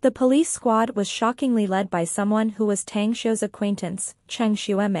 The police squad was shockingly led by someone who was Tangxiu's acquaintance, Cheng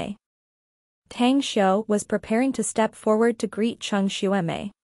Xueme. Tangxiu was preparing to step forward to greet Cheng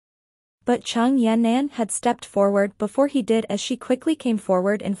Xueme. But Cheng Yannan had stepped forward before he did, as she quickly came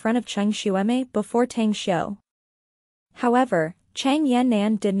forward in front of Cheng Xueme before Tangxiu. However, Cheng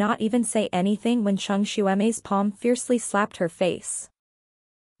Yannan did not even say anything when Cheng Xueme's palm fiercely slapped her face.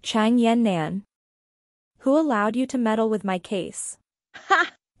 Cheng Yannan. Who allowed you to meddle with my case?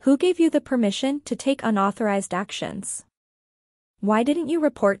 Ha! Who gave you the permission to take unauthorized actions? Why didn't you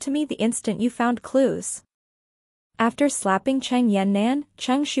report to me the instant you found clues? After slapping Cheng Yannan,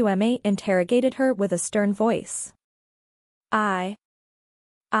 Cheng Xueme interrogated her with a stern voice.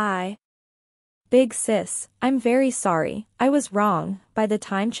 I. Big sis, I'm very sorry, I was wrong. By the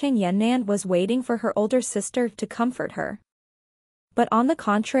time Cheng Yannan was waiting for her older sister to comfort her. But on the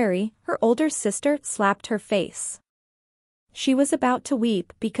contrary, her older sister slapped her face. She was about to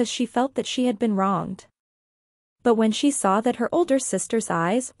weep because she felt that she had been wronged. But when she saw that her older sister's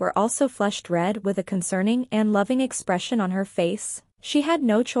eyes were also flushed red with a concerning and loving expression on her face, she had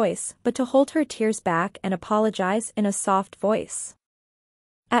no choice but to hold her tears back and apologize in a soft voice.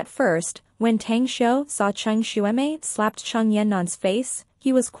 At first, when Tangxiu saw Cheng Xueme slapped Cheng Yannan's face,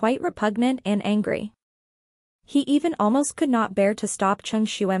 he was quite repugnant and angry. He even almost could not bear to stop Cheng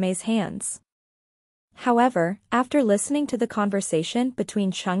Xueme's hands. However, after listening to the conversation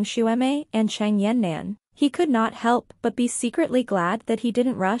between Cheng Xueme and Cheng Yannan, he could not help but be secretly glad that he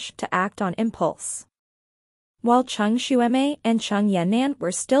didn't rush to act on impulse. While Cheng Xueme and Cheng Yannan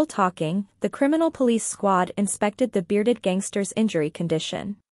were still talking, the criminal police squad inspected the bearded gangster's injury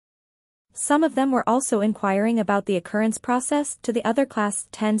condition. Some of them were also inquiring about the occurrence process to the other class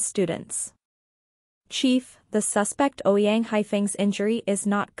 10 students. Chief, the suspect Ouyang Haifeng's injury is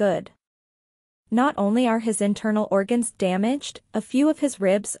not good. Not only are his internal organs damaged, a few of his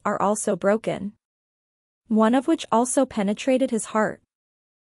ribs are also broken. One of which also penetrated his heart.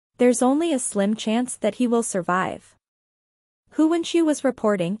 There's only a slim chance that he will survive. Hu Wenxiu was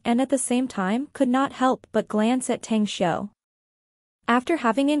reporting and at the same time could not help but glance at Tangxiu. After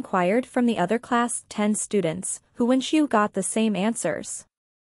having inquired from the other class 10 students, Hu Wenxiu got the same answers.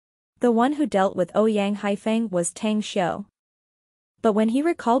 The one who dealt with Ouyang Haifeng was Tangxiu. But when he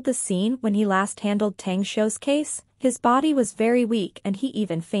recalled the scene when he last handled Tangxiu's case, his body was very weak and he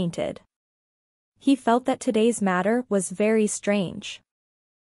even fainted. He felt that today's matter was very strange.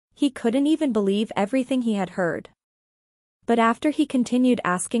 He couldn't even believe everything he had heard. But after he continued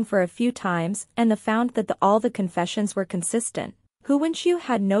asking for a few times and found that all the confessions were consistent, Hu Wenxiu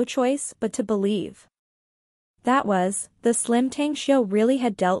had no choice but to believe. That was, the slim Tangxiu really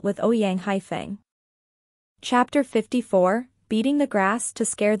had dealt with Ouyang Haifeng. Chapter 54, Beating the Grass to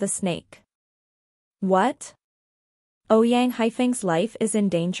Scare the Snake. What? Ouyang Haifeng's life is in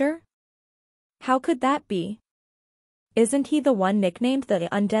danger? How could that be? Isn't he the one nicknamed the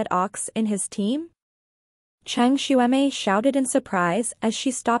Undead Ox in his team? Cheng Xueme shouted in surprise as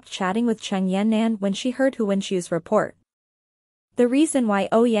she stopped chatting with Cheng Yannan when she heard Hu Wenxiu's report. The reason why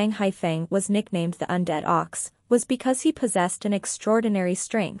Ouyang Haifeng was nicknamed the Undead Ox was because he possessed an extraordinary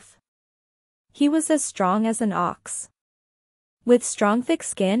strength. He was as strong as an ox, with strong thick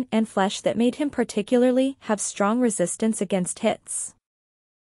skin and flesh that made him particularly have strong resistance against hits.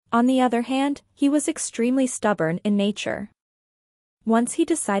 On the other hand, he was extremely stubborn in nature. Once he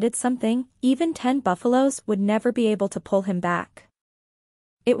decided something, even 10 buffaloes would never be able to pull him back.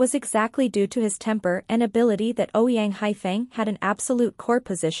 It was exactly due to his temper and ability that Ouyang Haifeng had an absolute core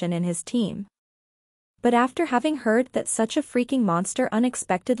position in his team. But after having heard that such a freaking monster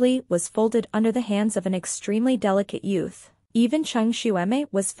unexpectedly was folded under the hands of an extremely delicate youth, even Cheng Xueme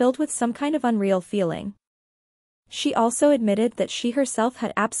was filled with some kind of unreal feeling. She also admitted that she herself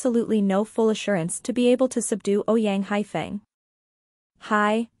had absolutely no full assurance to be able to subdue Ouyang Haifeng.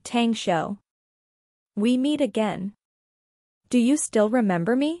 Hi, Tang Xiu. We meet again. Do you still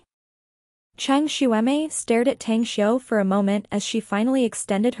remember me? Cheng Xueme stared at Tang Xiu for a moment as she finally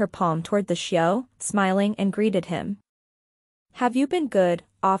extended her palm toward the Xiu, smiling and greeted him. Have you been good,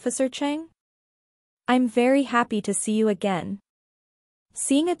 Officer Cheng? I'm very happy to see you again.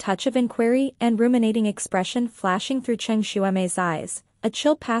 Seeing a touch of inquiry and ruminating expression flashing through Cheng Xueme's eyes, a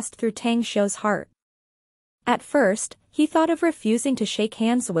chill passed through Tang Xiu's heart. At first, he thought of refusing to shake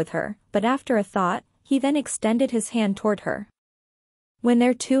hands with her, but after a thought, he then extended his hand toward her. When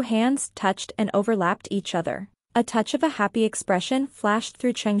their two hands touched and overlapped each other, a touch of a happy expression flashed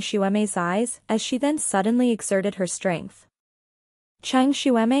through Cheng Xueme's eyes as she then suddenly exerted her strength. Cheng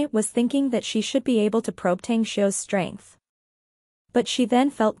Xueme was thinking that she should be able to probe Tang Xiu's strength. But she then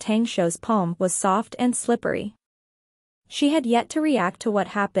felt Tang Xiu's palm was soft and slippery. She had yet to react to what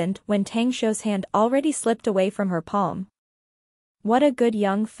happened when Tang Xiu's hand already slipped away from her palm. What a good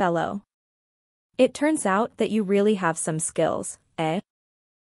young fellow. It turns out that you really have some skills, eh?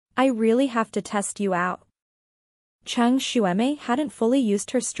 I really have to test you out. Cheng Xueme hadn't fully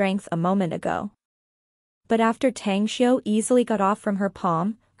used her strength a moment ago. But after Tang Xiu easily got off from her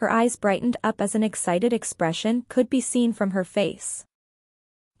palm, her eyes brightened up as an excited expression could be seen from her face.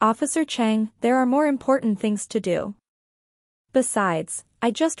 Officer Cheng, there are more important things to do. Besides,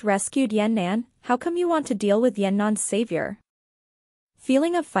 I just rescued Yannan, how come you want to deal with Yannan's savior?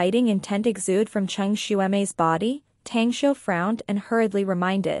 Feeling a fighting intent exude from Cheng Xueme's body, Tang Xiu frowned and hurriedly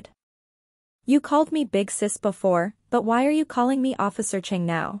reminded. You called me Big Sis before, but why are you calling me Officer Cheng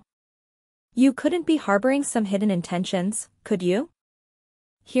now? You couldn't be harboring some hidden intentions, could you?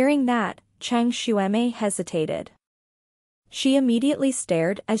 Hearing that, Cheng Xueme hesitated. She immediately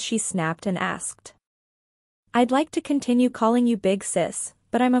stared as she snapped and asked. I'd like to continue calling you Big Sis,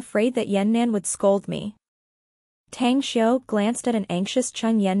 but I'm afraid that Yannan would scold me. Tang Xiu glanced at an anxious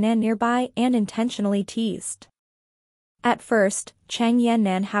Cheng Yannan nearby and intentionally teased. At first, Cheng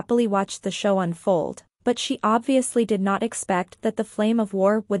Yannan happily watched the show unfold, but she obviously did not expect that the flame of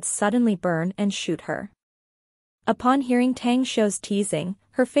war would suddenly burn and shoot her. Upon hearing Tang Xiu's teasing,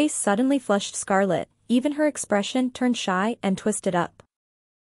 her face suddenly flushed scarlet, even her expression turned shy and twisted up.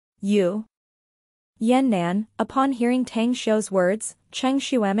 You. Yannan, upon hearing Tang Xiu's words, Cheng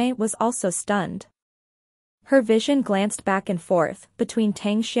Xueme was also stunned. Her vision glanced back and forth between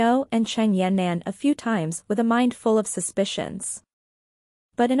Tang Xiu and Cheng Yannan a few times with a mind full of suspicions.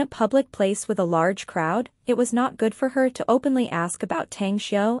 But in a public place with a large crowd, it was not good for her to openly ask about Tang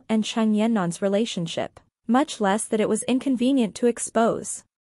Xiu and Cheng Yannan's relationship, much less that it was inconvenient to expose.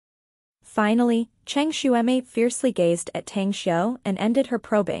 Finally, Cheng Xueme fiercely gazed at Tang Xiu and ended her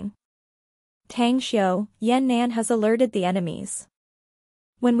probing. Tang Xiu, Yannan has alerted the enemies.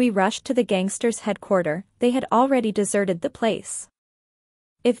 When we rushed to the gangsters' headquarters, they had already deserted the place.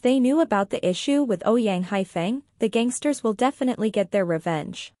 If they knew about the issue with Ouyang Haifeng, the gangsters will definitely get their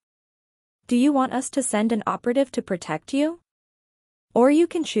revenge. Do you want us to send an operative to protect you? Or you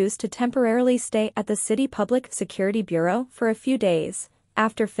can choose to temporarily stay at the City Public Security Bureau for a few days.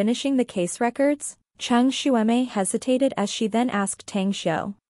 After finishing the case records, Cheng Xueme hesitated as she then asked Tang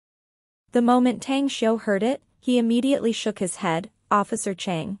Xiu. The moment Tang Xiu heard it, he immediately shook his head. Officer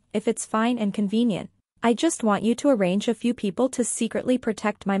Cheng, if it's fine and convenient, I just want you to arrange a few people to secretly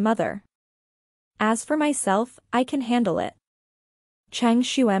protect my mother. As for myself, I can handle it. Cheng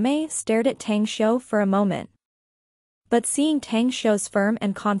Xueme stared at Tang Xiu for a moment. But seeing Tang Xiu's firm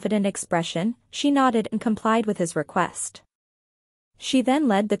and confident expression, she nodded and complied with his request. She then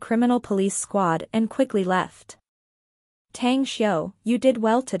led the criminal police squad and quickly left. Tang Xiu, you did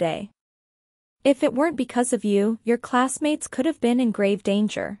well today. If it weren't because of you, your classmates could have been in grave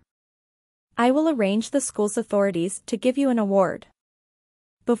danger. I will arrange the school's authorities to give you an award.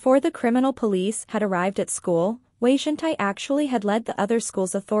 Before the criminal police had arrived at school, Wei Shentai actually had led the other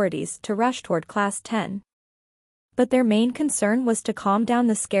school's authorities to rush toward Class 10. But their main concern was to calm down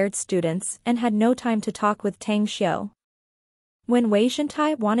the scared students and had no time to talk with Tang Xiu. When Wei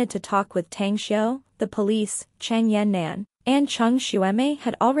Xintai wanted to talk with Tang Xiu, the police, Chang Yannan, and Cheng Xueme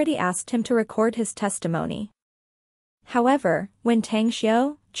had already asked him to record his testimony. However, when Tang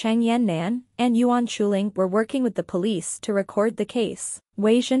Xiu, Chang Yannan, and Yuan Chuling were working with the police to record the case,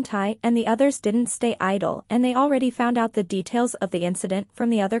 Wei Xintai and the others didn't stay idle and they already found out the details of the incident from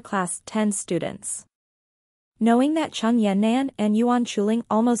the other class 10 students. Knowing that Cheng Yannan and Yuan Chuling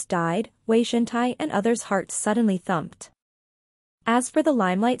almost died, Wei Xintai and others' hearts suddenly thumped. As for the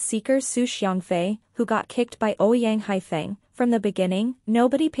limelight seeker Su Xiangfei, who got kicked by Ouyang Haifeng, from the beginning,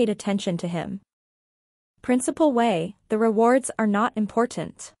 nobody paid attention to him. Principal Wei, the rewards are not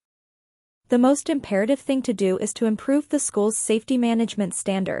important. The most imperative thing to do is to improve the school's safety management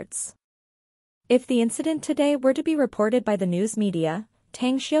standards. If the incident today were to be reported by the news media,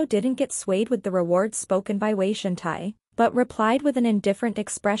 Tang Xiu didn't get swayed with the rewards spoken by Wei Xintai, but replied with an indifferent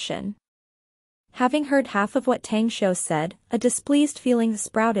expression. Having heard half of what Tang Xiu said, a displeased feeling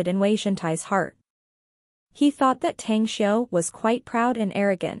sprouted in Wei Xintai's heart. He thought that Tang Xiu was quite proud and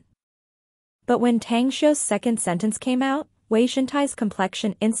arrogant. But when Tang Xiu's second sentence came out, Wei Xintai's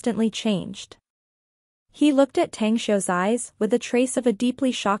complexion instantly changed. He looked at Tang Xiu's eyes with a trace of a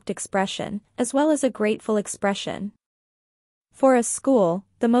deeply shocked expression, as well as a grateful expression. For a school,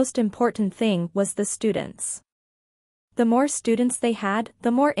 the most important thing was the students. The more students they had,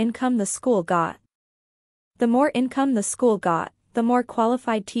 the more income the school got. The more income the school got, the more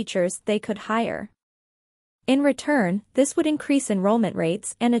qualified teachers they could hire. In return, this would increase enrollment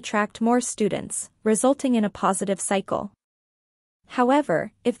rates and attract more students, resulting in a positive cycle.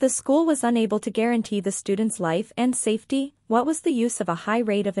 However, if the school was unable to guarantee the students' life and safety, what was the use of a high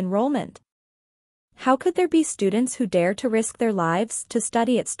rate of enrollment? How could there be students who dare to risk their lives to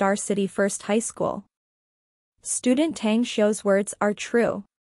study at Star City First High School? Student Tang Xiu's words are true.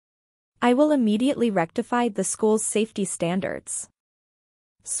 I will immediately rectify the school's safety standards.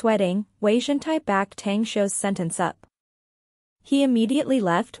 Sweating, Wei Xintai backed Tang Xiu's sentence up. He immediately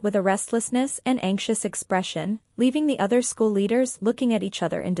left with a restlessness and anxious expression, leaving the other school leaders looking at each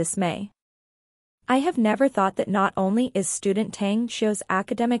other in dismay. I have never thought that not only is student Tang Xiu's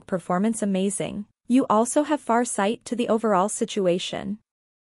academic performance amazing, you also have far sight to the overall situation.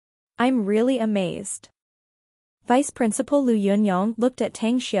 I'm really amazed. Vice Principal Lu Yunyong looked at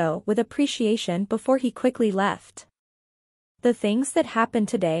Tang Xiu with appreciation before he quickly left. The things that happened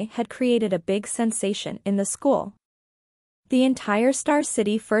today had created a big sensation in the school. The entire Star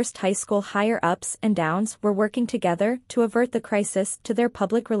City First High School higher-ups and downs were working together to avert the crisis to their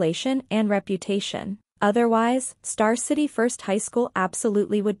public relation and reputation. Otherwise, Star City First High School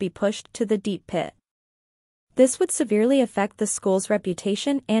absolutely would be pushed to the deep pit. This would severely affect the school's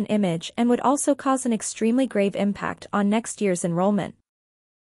reputation and image and would also cause an extremely grave impact on next year's enrollment.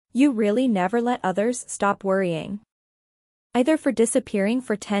 You really never let others stop worrying. Either for disappearing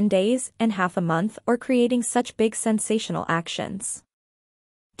for 10 days and half a month or creating such big sensational actions.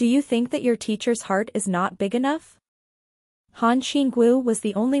 Do you think that your teacher's heart is not big enough? Han Qinggu was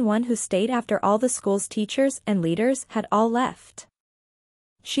the only one who stayed after all the school's teachers and leaders had all left.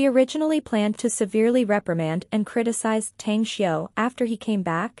 She originally planned to severely reprimand and criticize Tang Xiu after he came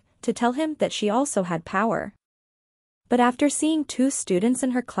back, to tell him that she also had power. But after seeing 2 students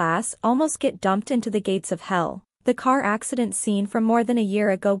in her class almost get dumped into the gates of hell, the car accident scene from more than a year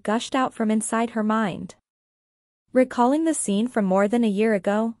ago gushed out from inside her mind. Recalling the scene from more than a year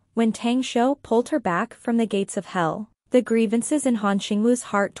ago, when Tang Xiu pulled her back from the gates of hell, the grievances in Han Qingwu's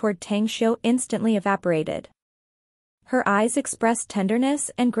heart toward Tang Xiu instantly evaporated. Her eyes expressed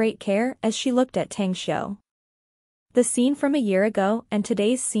tenderness and great care as she looked at Tang Xiu. The scene from a year ago and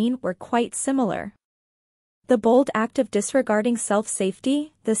today's scene were quite similar. The bold act of disregarding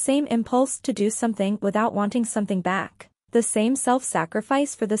self-safety, the same impulse to do something without wanting something back, the same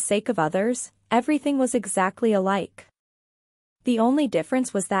self-sacrifice for the sake of others, everything was exactly alike. The only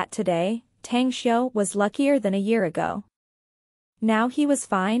difference was that today, Tang Xiu was luckier than a year ago. Now he was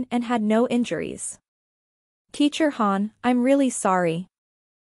fine and had no injuries. Teacher Han, I'm really sorry.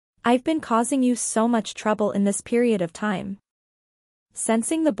 I've been causing you so much trouble in this period of time.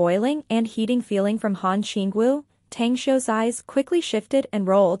 Sensing the boiling and heating feeling from Han Qingwu, Tang Xiu's eyes quickly shifted and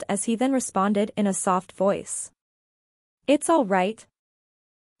rolled as he then responded in a soft voice. It's all right.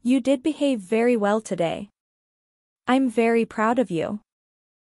 You did behave very well today. I'm very proud of you.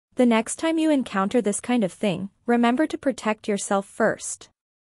 The next time you encounter this kind of thing, remember to protect yourself first.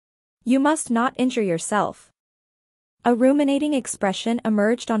 You must not injure yourself. A ruminating expression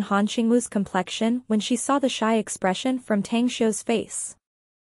emerged on Han Qingwu's complexion when she saw the shy expression from Tang Xiu's face.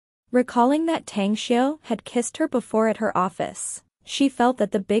 Recalling that Tang Xiu had kissed her before at her office, she felt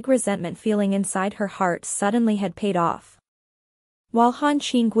that the big resentment feeling inside her heart suddenly had paid off. While Han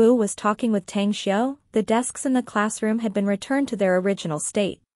Qinggu was talking with Tang Xiu, the desks in the classroom had been returned to their original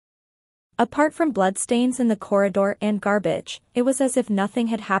state. Apart from bloodstains in the corridor and garbage, it was as if nothing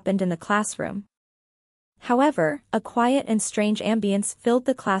had happened in the classroom. However, a quiet and strange ambience filled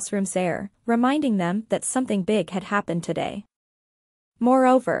the classroom's air, reminding them that something big had happened today.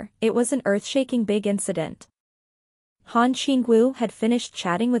 Moreover, it was an earth-shaking big incident. Han Qinggu had finished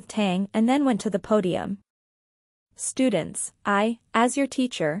chatting with Tang and then went to the podium. Students, I, as your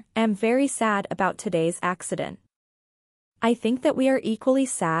teacher, am very sad about today's accident. I think that we are equally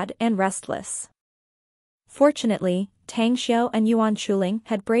sad and restless. Fortunately, Tang Xiu and Yuan Chuling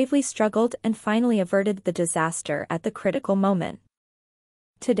had bravely struggled and finally averted the disaster at the critical moment.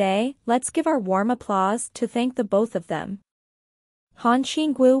 Today, let's give our warm applause to thank the both of them. Han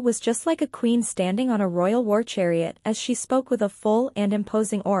Qinggu was just like a queen standing on a royal war chariot as she spoke with a full and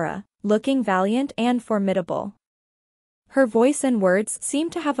imposing aura, looking valiant and formidable. Her voice and words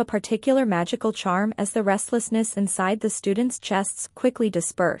seemed to have a particular magical charm as the restlessness inside the students' chests quickly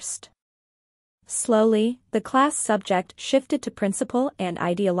dispersed. Slowly, the class subject shifted to principle and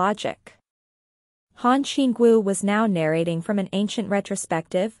ideologic. Han Qinggu was now narrating from an ancient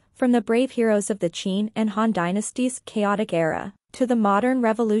retrospective, from the brave heroes of the Qin and Han dynasties' chaotic era, to the modern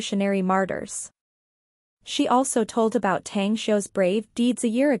revolutionary martyrs. She also told about Tang Xiu's brave deeds a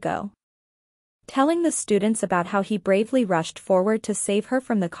year ago, telling the students about how he bravely rushed forward to save her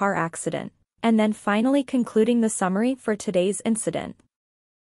from the car accident, and then finally concluding the summary for today's incident.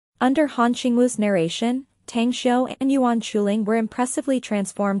 Under Han Qinggu's narration, Tang Xiu and Yuan Chuling were impressively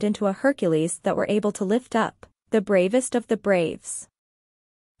transformed into a Hercules that were able to lift up the bravest of the braves.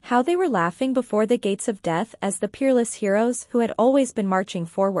 How they were laughing before the gates of death as the peerless heroes who had always been marching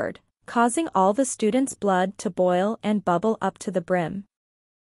forward, causing all the students' blood to boil and bubble up to the brim.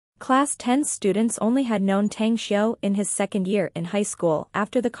 Class 10 students only had known Tang Xiu in his second year in high school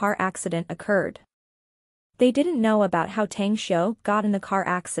after the car accident occurred. They didn't know about how Tang Xiu got in the car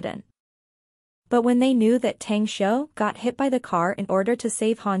accident. But when they knew that Tang Xiu got hit by the car in order to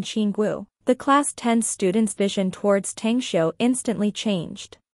save Han Qinggu, the class 10 students' vision towards Tang Xiu instantly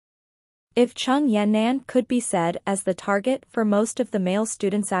changed. If Cheng Yannan could be said as the target for most of the male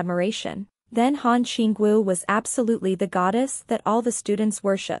students' admiration, then Han Qinggu was absolutely the goddess that all the students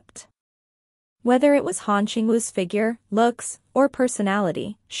worshipped. Whether it was Han Qinggu's figure, looks, or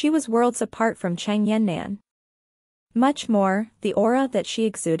personality, she was worlds apart from Cheng Yannan. Much more, the aura that she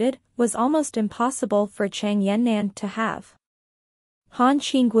exuded was almost impossible for Cheng Yannan to have. Han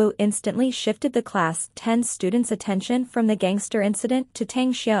Qinggu instantly shifted the class 10 students' attention from the gangster incident to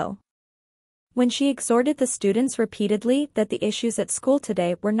Tang Xiu. When she exhorted the students repeatedly that the issues at school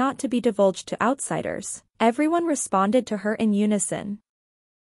today were not to be divulged to outsiders, everyone responded to her in unison.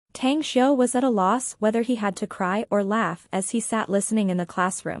 Tang Xiu was at a loss whether he had to cry or laugh as he sat listening in the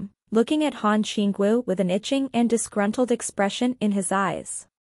classroom, looking at Han Qinggu with an itching and disgruntled expression in his eyes.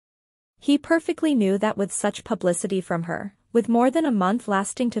 He perfectly knew that with such publicity from her, with more than a month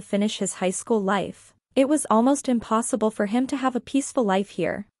lasting to finish his high school life, it was almost impossible for him to have a peaceful life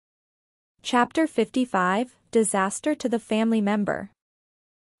here. Chapter 55, Disaster to the Family Member.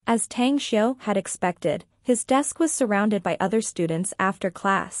 As Tang Xiu had expected, his desk was surrounded by other students after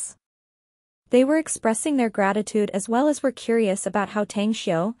class. They were expressing their gratitude as well as were curious about how Tang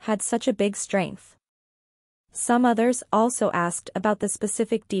Xiu had such a big strength. Some others also asked about the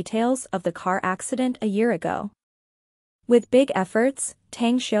specific details of the car accident a year ago. With big efforts,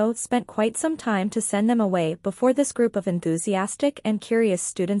 Tang Xiu spent quite some time to send them away before this group of enthusiastic and curious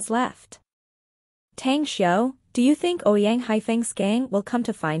students left. Tang Xiu, do you think Ouyang Haifeng's gang will come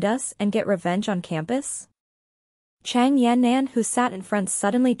to find us and get revenge on campus? Cheng Yannan, who sat in front,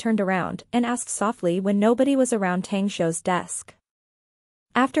 suddenly turned around and asked softly when nobody was around Tang Xiu's desk.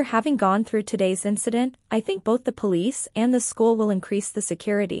 After having gone through today's incident, I think both the police and the school will increase the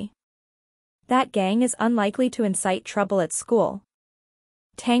security. That gang is unlikely to incite trouble at school.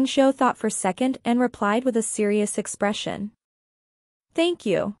 Tang Xiu thought for a second and replied with a serious expression. Thank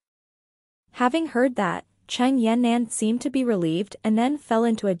you. Having heard that, Cheng Yannan seemed to be relieved and then fell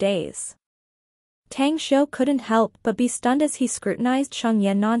into a daze. Tang Xiu couldn't help but be stunned as he scrutinized Cheng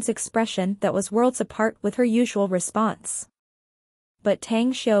Yannan's expression that was worlds apart with her usual response. But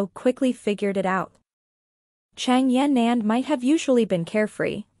Tang Xiu quickly figured it out. Cheng Yannan might have usually been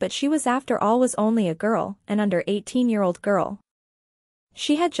carefree, but she was after all was only a girl, an under 18-year-old girl.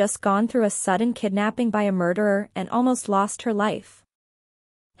 She had just gone through a sudden kidnapping by a murderer and almost lost her life.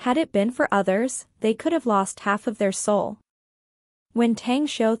 Had it been for others, they could have lost half of their soul. When Tang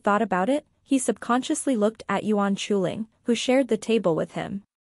Xiu thought about it, he subconsciously looked at Yuan Chuling, who shared the table with him.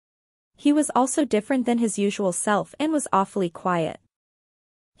 He was also different than his usual self and was awfully quiet.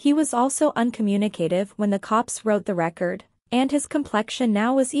 He was also uncommunicative when the cops wrote the record, and his complexion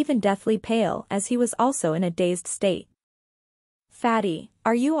now was even deathly pale as he was also in a dazed state. "Fatty,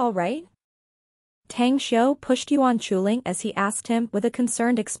 are you all right?" Tang Xiu pushed Yuan Chuling as he asked him with a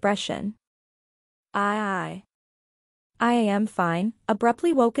concerned expression. I am fine."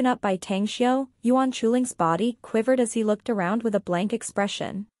 Abruptly woken up by Tang Xiu, Yuan Chuling's body quivered as he looked around with a blank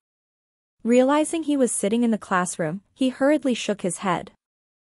expression. Realizing he was sitting in the classroom, he hurriedly shook his head.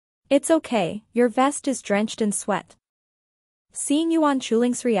 "It's okay, your vest is drenched in sweat." Seeing Yuan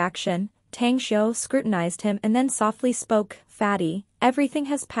Chuling's reaction, Tang Xiu scrutinized him and then softly spoke, "Fatty, everything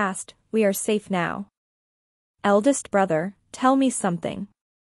has passed, we are safe now. Eldest brother, tell me something.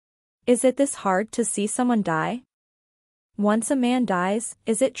 Is it this hard to see someone die? Once a man dies,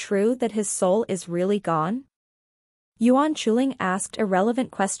 is it true that his soul is really gone?" Yuan Chuling asked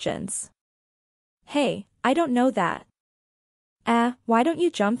irrelevant questions. "Hey, I don't know that." Why don't you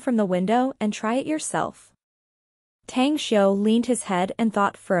jump from the window and try it yourself?" Tang Xiu leaned his head and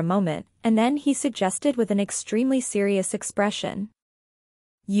thought for a moment, and then he suggested with an extremely serious expression.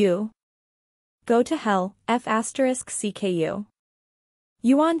 "You go to hell, F***CKU.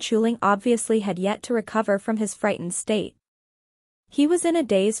 Yuan Chuling obviously had yet to recover from his frightened state. He was in a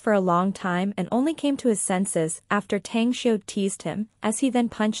daze for a long time and only came to his senses after Tang Xiu teased him, as he then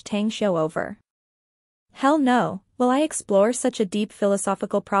punched Tang Xiu over. "Hell no, will I explore such a deep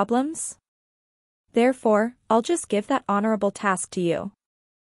philosophical problems? Therefore, I'll just give that honorable task to you.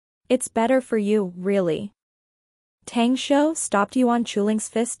 It's better for you, really." Tang Xiu stopped Yuan Chuling's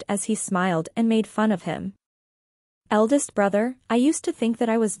fist as he smiled and made fun of him. "Eldest brother, I used to think that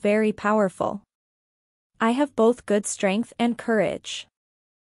I was very powerful. I have both good strength and courage.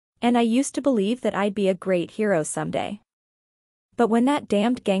 And I used to believe that I'd be a great hero someday. But when that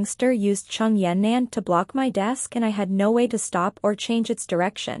damned gangster used Cheng Yannan to block my desk and I had no way to stop or change its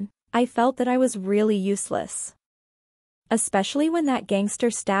direction, I felt that I was really useless. Especially when that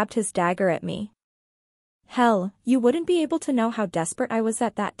gangster stabbed his dagger at me. Hell, you wouldn't be able to know how desperate I was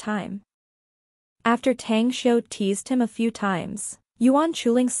at that time." After Tang Xiu teased him a few times, Yuan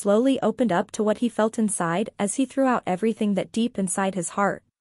Chuling slowly opened up to what he felt inside as he threw out everything that deep inside his heart.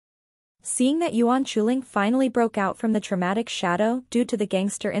 Seeing that Yuan Chuling finally broke out from the traumatic shadow due to the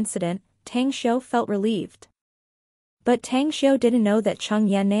gangster incident, Tang Xiu felt relieved. But Tang Xiu didn't know that Cheng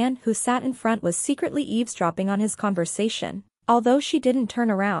Yannan, who sat in front, was secretly eavesdropping on his conversation, although she didn't turn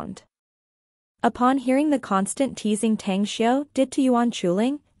around. Upon hearing the constant teasing Tang Xiu did to Yuan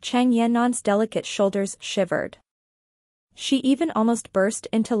Chuling, Cheng Yannan's delicate shoulders shivered. She even almost burst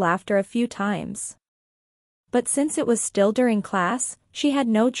into laughter a few times. But since it was still during class, she had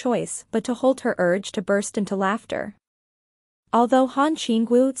no choice but to hold her urge to burst into laughter. Although Han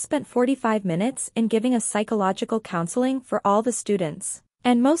Qingwu spent 45 minutes in giving a psychological counseling for all the students,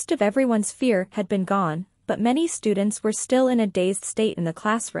 and most of everyone's fear had been gone, but many students were still in a dazed state in the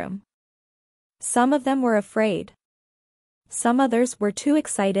classroom. Some of them were afraid. Some others were too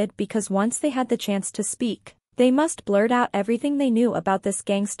excited because once they had the chance to speak, they must blurt out everything they knew about this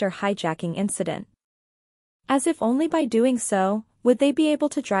gangster hijacking incident. As if only by doing so, would they be able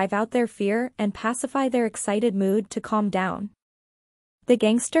to drive out their fear and pacify their excited mood to calm down. The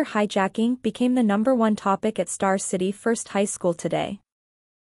gangster hijacking became the #1 topic at Star City First High School today.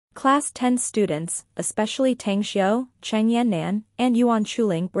 Class 10 students, especially Tang Xiu, Cheng Yannan, and Yuan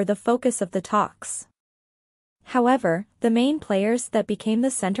Chuling, were the focus of the talks. However, the main players that became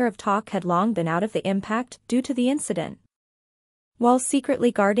the center of talk had long been out of the impact due to the incident. While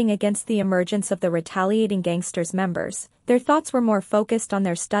secretly guarding against the emergence of the retaliating gangsters' members, their thoughts were more focused on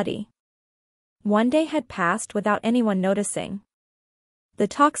their study. One day had passed without anyone noticing. The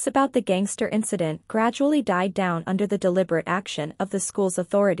talks about the gangster incident gradually died down under the deliberate action of the school's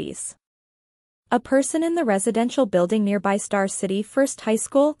authorities. A person in the residential building nearby Star City First High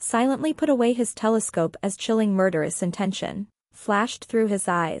School silently put away his telescope as chilling murderous intention flashed through his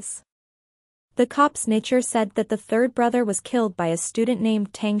eyes. The cop's nature said that the third brother was killed by a student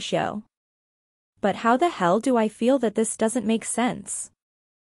named Tang Xiu. But how the hell do I feel that this doesn't make sense?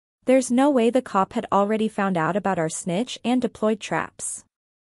 There's no way the cop had already found out about our snitch and deployed traps.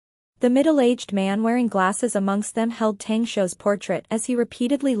 The middle-aged man wearing glasses amongst them held Tang Xiu's portrait as he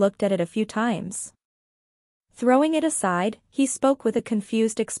repeatedly looked at it a few times. Throwing it aside, he spoke with a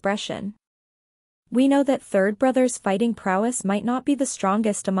confused expression. We know that third brother's fighting prowess might not be the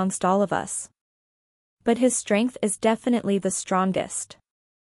strongest amongst all of us. But his strength is definitely the strongest.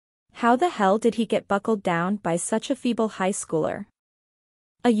 How the hell did he get buckled down by such a feeble high schooler?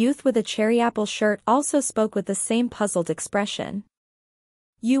 A youth with a cherry apple shirt also spoke with the same puzzled expression.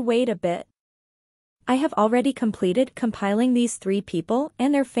 You wait a bit. I have already completed compiling these 3 people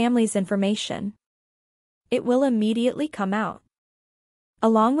and their families' information. It will immediately come out.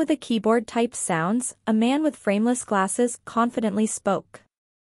 Along with the keyboard-typed sounds, a man with frameless glasses confidently spoke.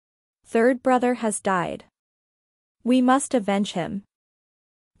 Third brother has died. We must avenge him.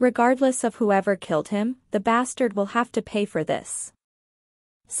 Regardless of whoever killed him, the bastard will have to pay for this.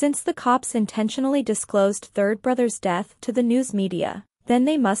 Since the cops intentionally disclosed third brother's death to the news media, then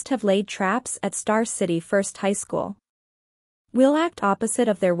they must have laid traps at Star City First High School. We'll act opposite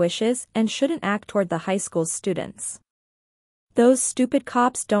of their wishes and shouldn't act toward the high school's students. Those stupid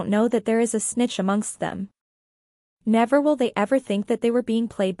cops don't know that there is a snitch amongst them. Never will they ever think that they were being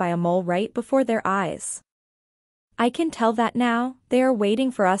played by a mole right before their eyes. I can tell that now, they are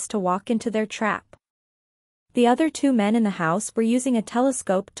waiting for us to walk into their trap. The other 2 men in the house were using a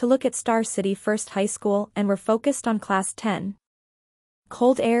telescope to look at Star City First High School and were focused on Class 10.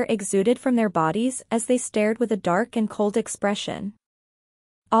 Cold air exuded from their bodies as they stared with a dark and cold expression.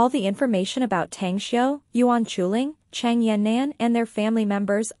 All the information about Tang Xiu, Yuan Chuling, Chang Yannan and their family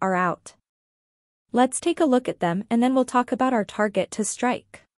members are out. Let's take a look at them and then we'll talk about our target to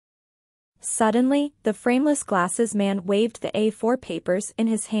strike. Suddenly, the frameless glasses man waved the A4 papers in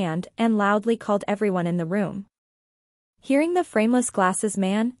his hand and loudly called everyone in the room. Hearing the frameless glasses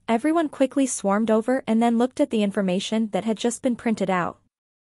man, everyone quickly swarmed over and then looked at the information that had just been printed out.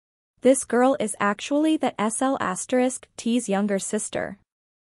 This girl is actually that SL*T's younger sister.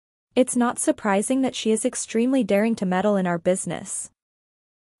 It's not surprising that she is extremely daring to meddle in our business.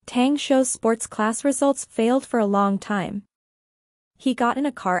 Tang Xiu's sports class results failed for a long time. He got in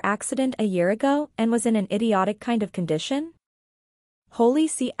a car accident a year ago and was in an idiotic kind of condition? Holy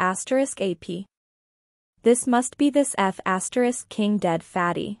C*AP. This must be this F*King dead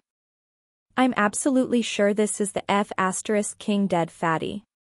fatty. I'm absolutely sure this is the F*King dead fatty.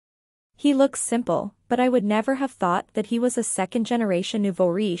 He looks simple, but I would never have thought that he was a second-generation nouveau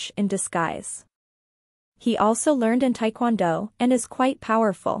riche in disguise. He also learned in Taekwondo and is quite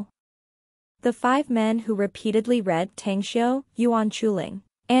powerful. The 5 men who repeatedly read Tang Xiu, Yuan Chuling,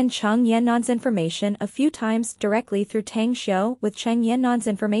 and Cheng Yannan's information a few times directly through Tang Xiu with Cheng Yannan's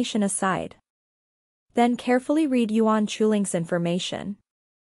information aside. Then carefully read Yuan Chuling's information.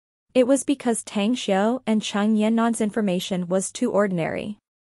 It was because Tang Xiu and Cheng Yannan's information was too ordinary.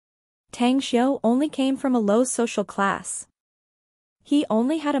 Tang Xiu only came from a low social class. He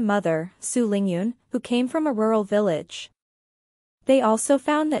only had a mother, Su Lingyun, who came from a rural village. They also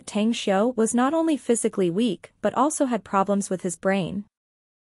found that Tang Xiu was not only physically weak but also had problems with his brain.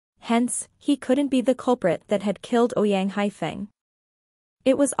 Hence, he couldn't be the culprit that had killed Ouyang Haifeng.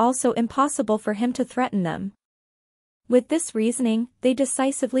 It was also impossible for him to threaten them. With this reasoning, they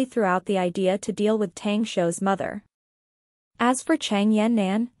decisively threw out the idea to deal with Tang Xiu's mother. As for Chang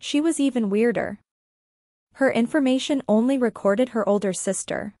Yannan, she was even weirder. Her information only recorded her older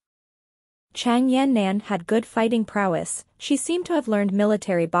sister. Chang Yannan had good fighting prowess, she seemed to have learned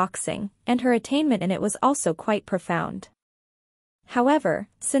military boxing, and her attainment in it was also quite profound. However,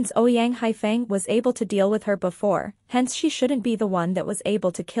 since Ouyang Haifeng was able to deal with her before, hence she shouldn't be the one that was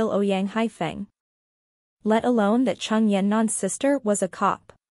able to kill Ouyang Haifeng. Let alone that Cheng Yannan's sister was a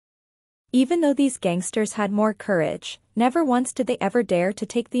cop. Even though these gangsters had more courage, never once did they ever dare to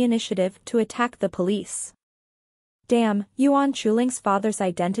take the initiative to attack the police. Damn, Yuan Chuling's father's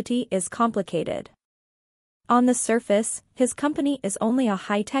identity is complicated. On the surface, his company is only a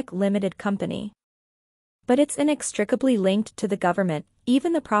high-tech limited company. But it's inextricably linked to the government,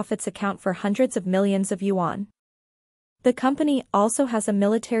 even the profits account for hundreds of millions of yuan. The company also has a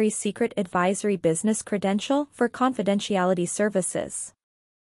military secret advisory business credential for confidentiality services.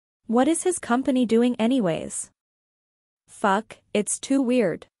 What is his company doing anyways? Fuck, it's too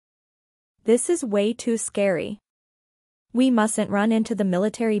weird. This is way too scary. We mustn't run into the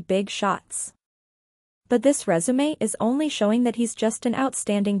military big shots. But this resume is only showing that he's just an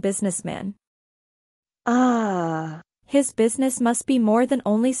outstanding businessman. His business must be more than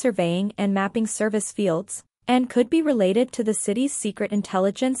only surveying and mapping service fields, and could be related to the city's secret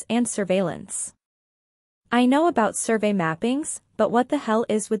intelligence and surveillance. I know about survey mappings, but what the hell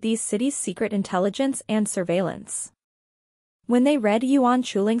is with these cities' secret intelligence and surveillance? When they read Yuan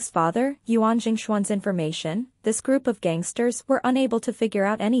Chuling's father, Yuan Jingshuan's information, this group of gangsters were unable to figure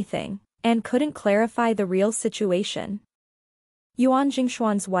out anything, and couldn't clarify the real situation. Yuan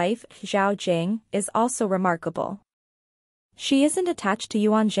Jingshuan's wife, Zhao Jing, is also remarkable. She isn't attached to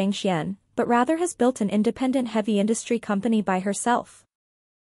Yuan Jingxian, but rather has built an independent heavy industry company by herself.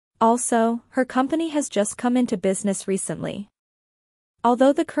 Also, her company has just come into business recently.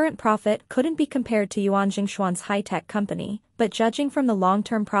 Although the current profit couldn't be compared to Yuan Jingshuan's high-tech company, but judging from the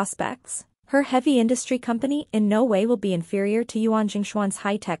long-term prospects, her heavy industry company in no way will be inferior to Yuan Jingshuan's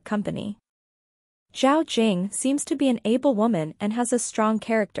high-tech company. Zhao Jing seems to be an able woman and has a strong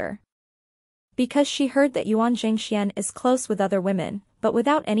character. Because she heard that Yuan Jingxian is close with other women, but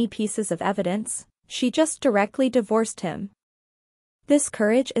without any pieces of evidence, she just directly divorced him. This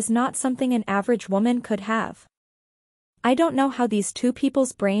courage is not something an average woman could have. I don't know how these two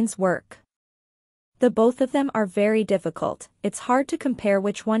people's brains work. The both of them are very difficult, it's hard to compare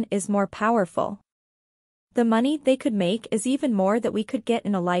which one is more powerful. The money they could make is even more that we could get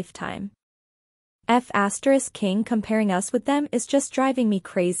in a lifetime. King comparing us with them is just driving me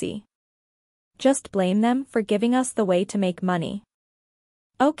crazy. Just blame them for giving us the way to make money.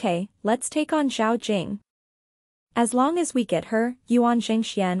 Okay, let's take on Zhao Jing. As long as we get her, Yuan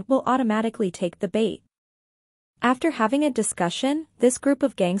Jingxian will automatically take the bait. After having a discussion, this group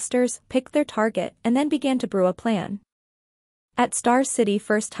of gangsters picked their target and then began to brew a plan. At Star City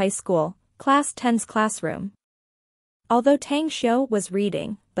First High School, Class 10's classroom. Although Tang Xiu was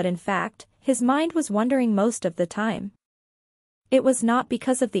reading, but in fact, his mind was wandering most of the time. It was not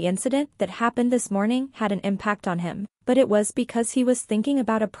because of the incident that happened this morning had an impact on him, but it was because he was thinking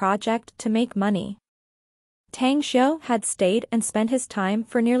about a project to make money. Tang Xiu had stayed and spent his time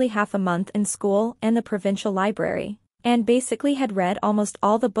for nearly half a month in school and the provincial library, and basically had read almost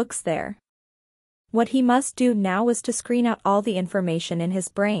all the books there. What he must do now was to screen out all the information in his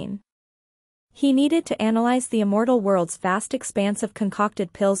brain. He needed to analyze the immortal world's vast expanse of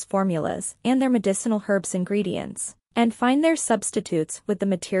concocted pills formulas and their medicinal herbs ingredients, and find their substitutes with the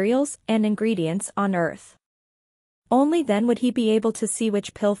materials and ingredients on Earth. Only then would he be able to see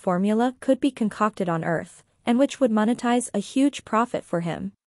which pill formula could be concocted on Earth, and which would monetize a huge profit for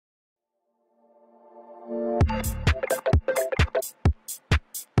him.